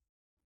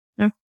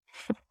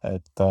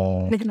 Et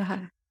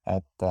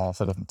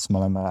selles mõttes me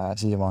oleme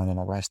siiamaani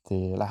nagu hästi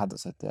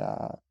lähedased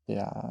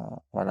ja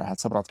väga head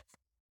sõbrad.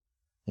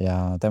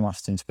 Ja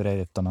temast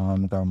inspireerituna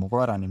on ka mu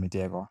koera nimi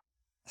Diego.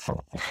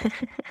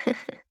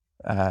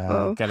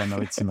 Kelle me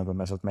võtsime, kui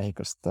me sealt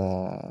Mehhikost,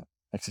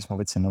 ehk siis ma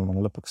võtsin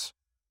lõpuks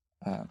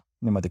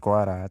niimoodi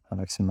koera, et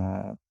me läksime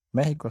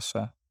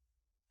Mehhikosse,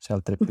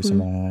 sealt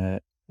trippisime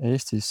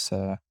Eestisse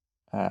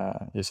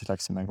ja siis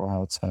läksime kohe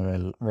otse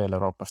veel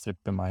Euroopas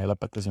trippima ja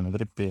lõpetasime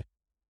tripi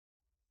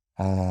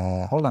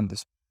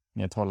Hollandis.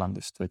 Nii et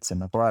Hollandist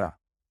võtsime koera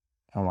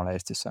omale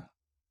Eestisse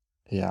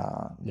ja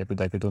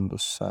kuidagi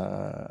tundus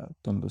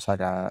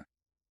äge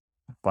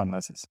panna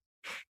siis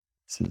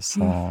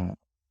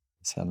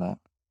selle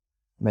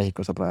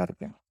Mehhiko sõbra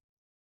järgi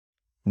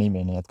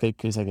nimi, nii et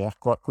kõik isegi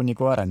kuni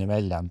koerani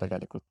välja on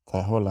tegelikult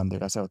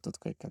Hollandiga seotud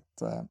kõik,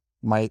 et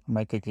ma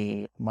ikkagi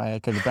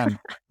pean,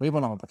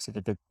 võib-olla ma peaks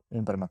ikkagi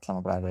ümber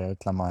mõtlema praegu ja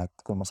ütlema, et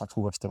kui ma saaks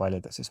uuesti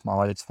valida, siis ma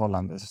valiks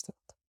Hollandi, sest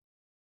et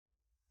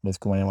nüüd,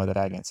 kui ma niimoodi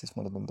räägin, siis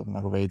mulle tundub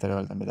nagu veider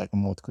öelda midagi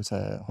muud, kui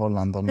see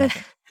Holland on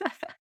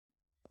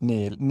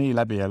nii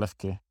läbi ja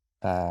lõhki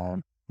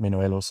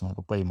minu elus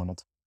nagu põimunud.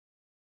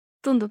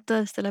 Tundub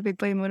tõesti läbi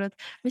põimunud.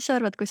 Mis sa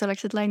arvad, kui sa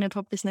oleksid läinud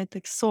hoopis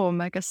näiteks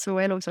Soome, kas su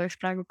elus oleks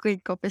praegu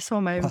kõik hoopis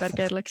Soome ümber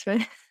keerleks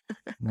või?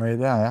 Ma ei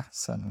tea jah,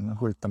 see on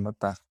huvitav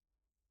mõte.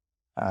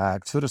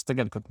 Kusjuures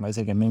tegelikult ma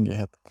isegi mingi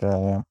hetk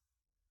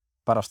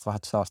pärast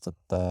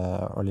vahetusaastat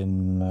olin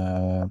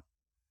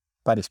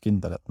päris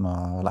kindel, et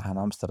ma lähen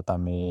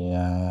Amsterdami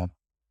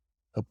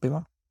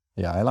õppima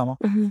ja elama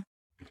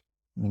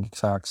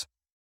mingiks ajaks.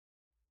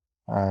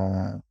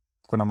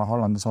 Kuna ma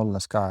Hollandis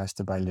olles ka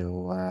hästi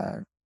palju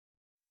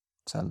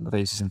seal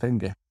reisisin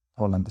ringi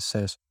Hollandis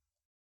sees.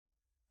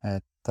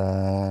 Et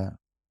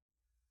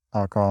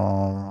aga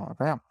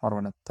jah, ma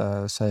arvan, et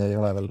see ei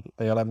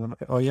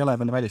ole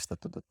veel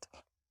välistatud, et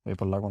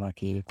võib-olla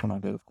kunagi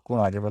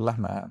veel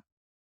lähme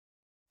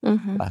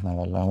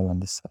veel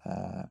Hollandisse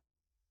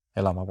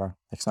elama ka,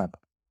 eks näeb.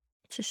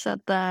 Siis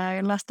saad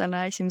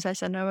lastele esimese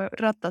asjana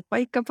rattad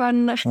paika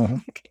panna.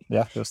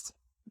 Jah, just.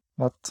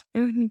 Vot.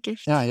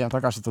 Ja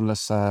tagasi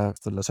tulles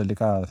oli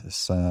ka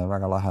siis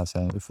väga lahe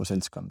see YFU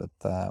seltskond,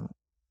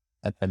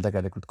 et meil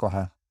tegelikult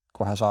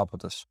kohe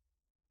saabudes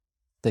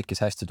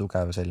tekkis hästi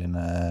tugev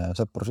selline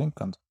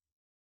sõprusringkond.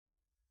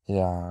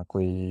 Ja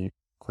kui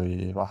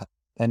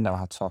enne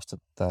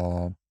vahetusaastat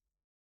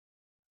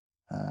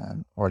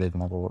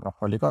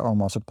oli ka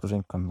oma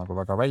sõprusringkond nagu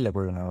väga välja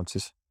kujunenud,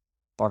 siis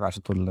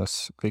tagasi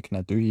tulles kõik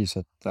need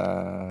ühised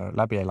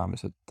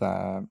läbielamised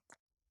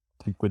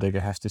kuidagi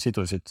hästi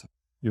sidusid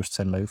just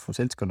selle YFU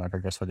seltskonnaga,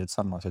 kes olid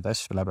sarnaseid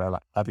asju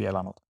läbi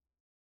elanud.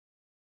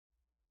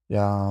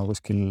 Ja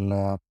kuskil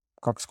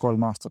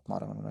 2-3 aastat, ma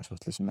arvan, me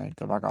suhtlesime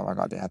ikka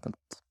väga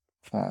tihedalt.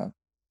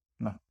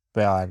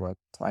 Peaaegu,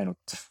 et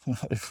ainult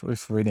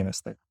YFU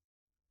inimestega.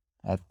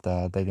 Et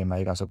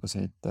tegime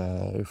igasuguseid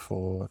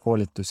YFU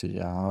koolitusi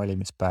ja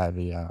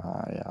valimispäevi ja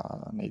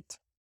neid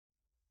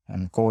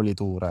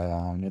koolituure ja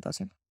nii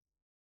edasi.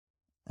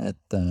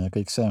 Et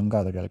kõik see on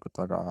ka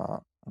tegelikult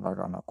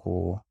väga nagu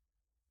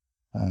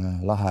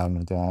lahe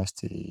olnud ja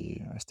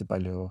hästi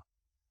palju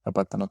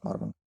õpetanud, ma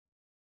arvan.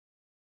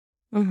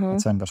 Mhm.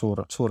 et see on ka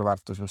suur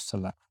väärtus just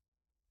selle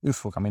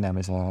YFUga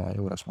minemise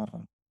juures, ma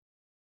arvan.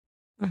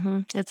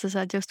 Et sa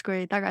saad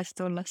justkui tagasi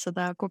tulles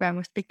seda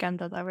kogemust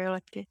pikendada või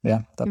oledki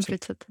Jah, täpselt.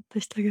 ümbritsetud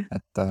teistega.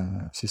 Et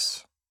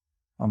siis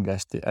ongi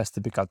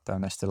hästi pikalt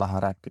on hästi lahe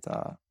rääkida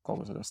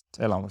kogu sellest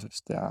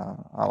elamusest ja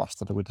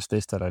avastada, kuidas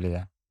teistel oli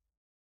ja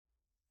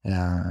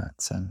et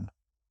see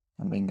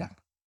on vinge.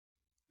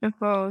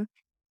 Vau.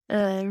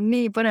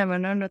 Nii põnev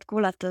on olnud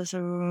kuulata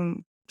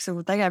su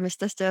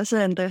tegemistest ja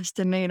see on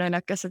tõesti nii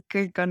naljakas, et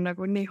kõik on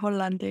nagu nii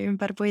Hollandi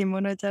ümber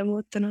põimunud ja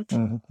muutunud.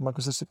 Ma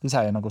kusjuures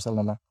ise nagu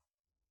sellele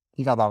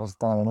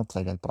igapäevaselt enam ei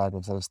mõtlegi, et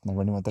praegu sellest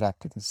nagu niimoodi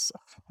rääkides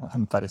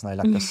on päris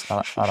naljakas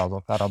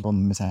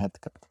äratundmise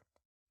hetk,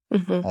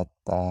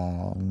 et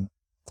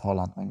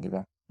Holland mängib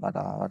jah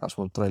väga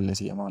suurt rolli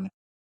siiamaani.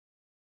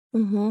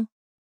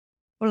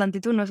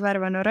 Hollandi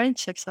tunnusvärv on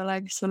oranž, eks ole,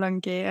 kas sul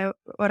ongi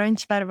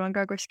oranž värv on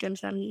ka kuskil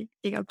seal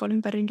igal pool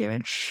ümberringi või?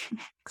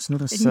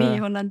 Kusjuures Nii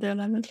Hollandi ei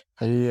ole veel.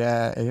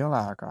 ei ole,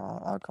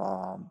 aga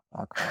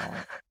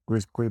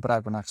kui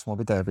praegu näeks mu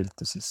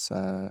videopilti,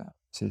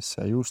 siis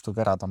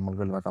juustukerad on mul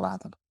küll väga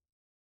lähedal.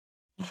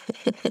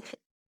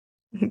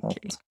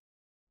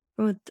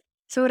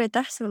 Suur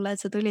aitäh sulle, et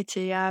sa tulid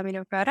siia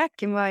minuga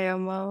rääkima ja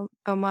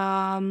oma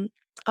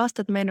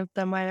aastat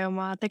meenutama ja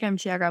oma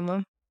tegemisi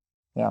jagama.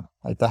 Ja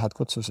aitäh, et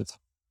kutsusid.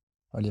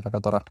 Oli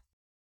väga tore.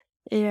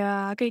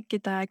 Ja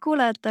kõikide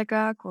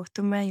kuulajatega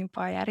kohtume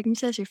juba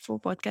järgmises YFU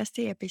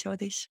podcasti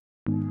episoodis.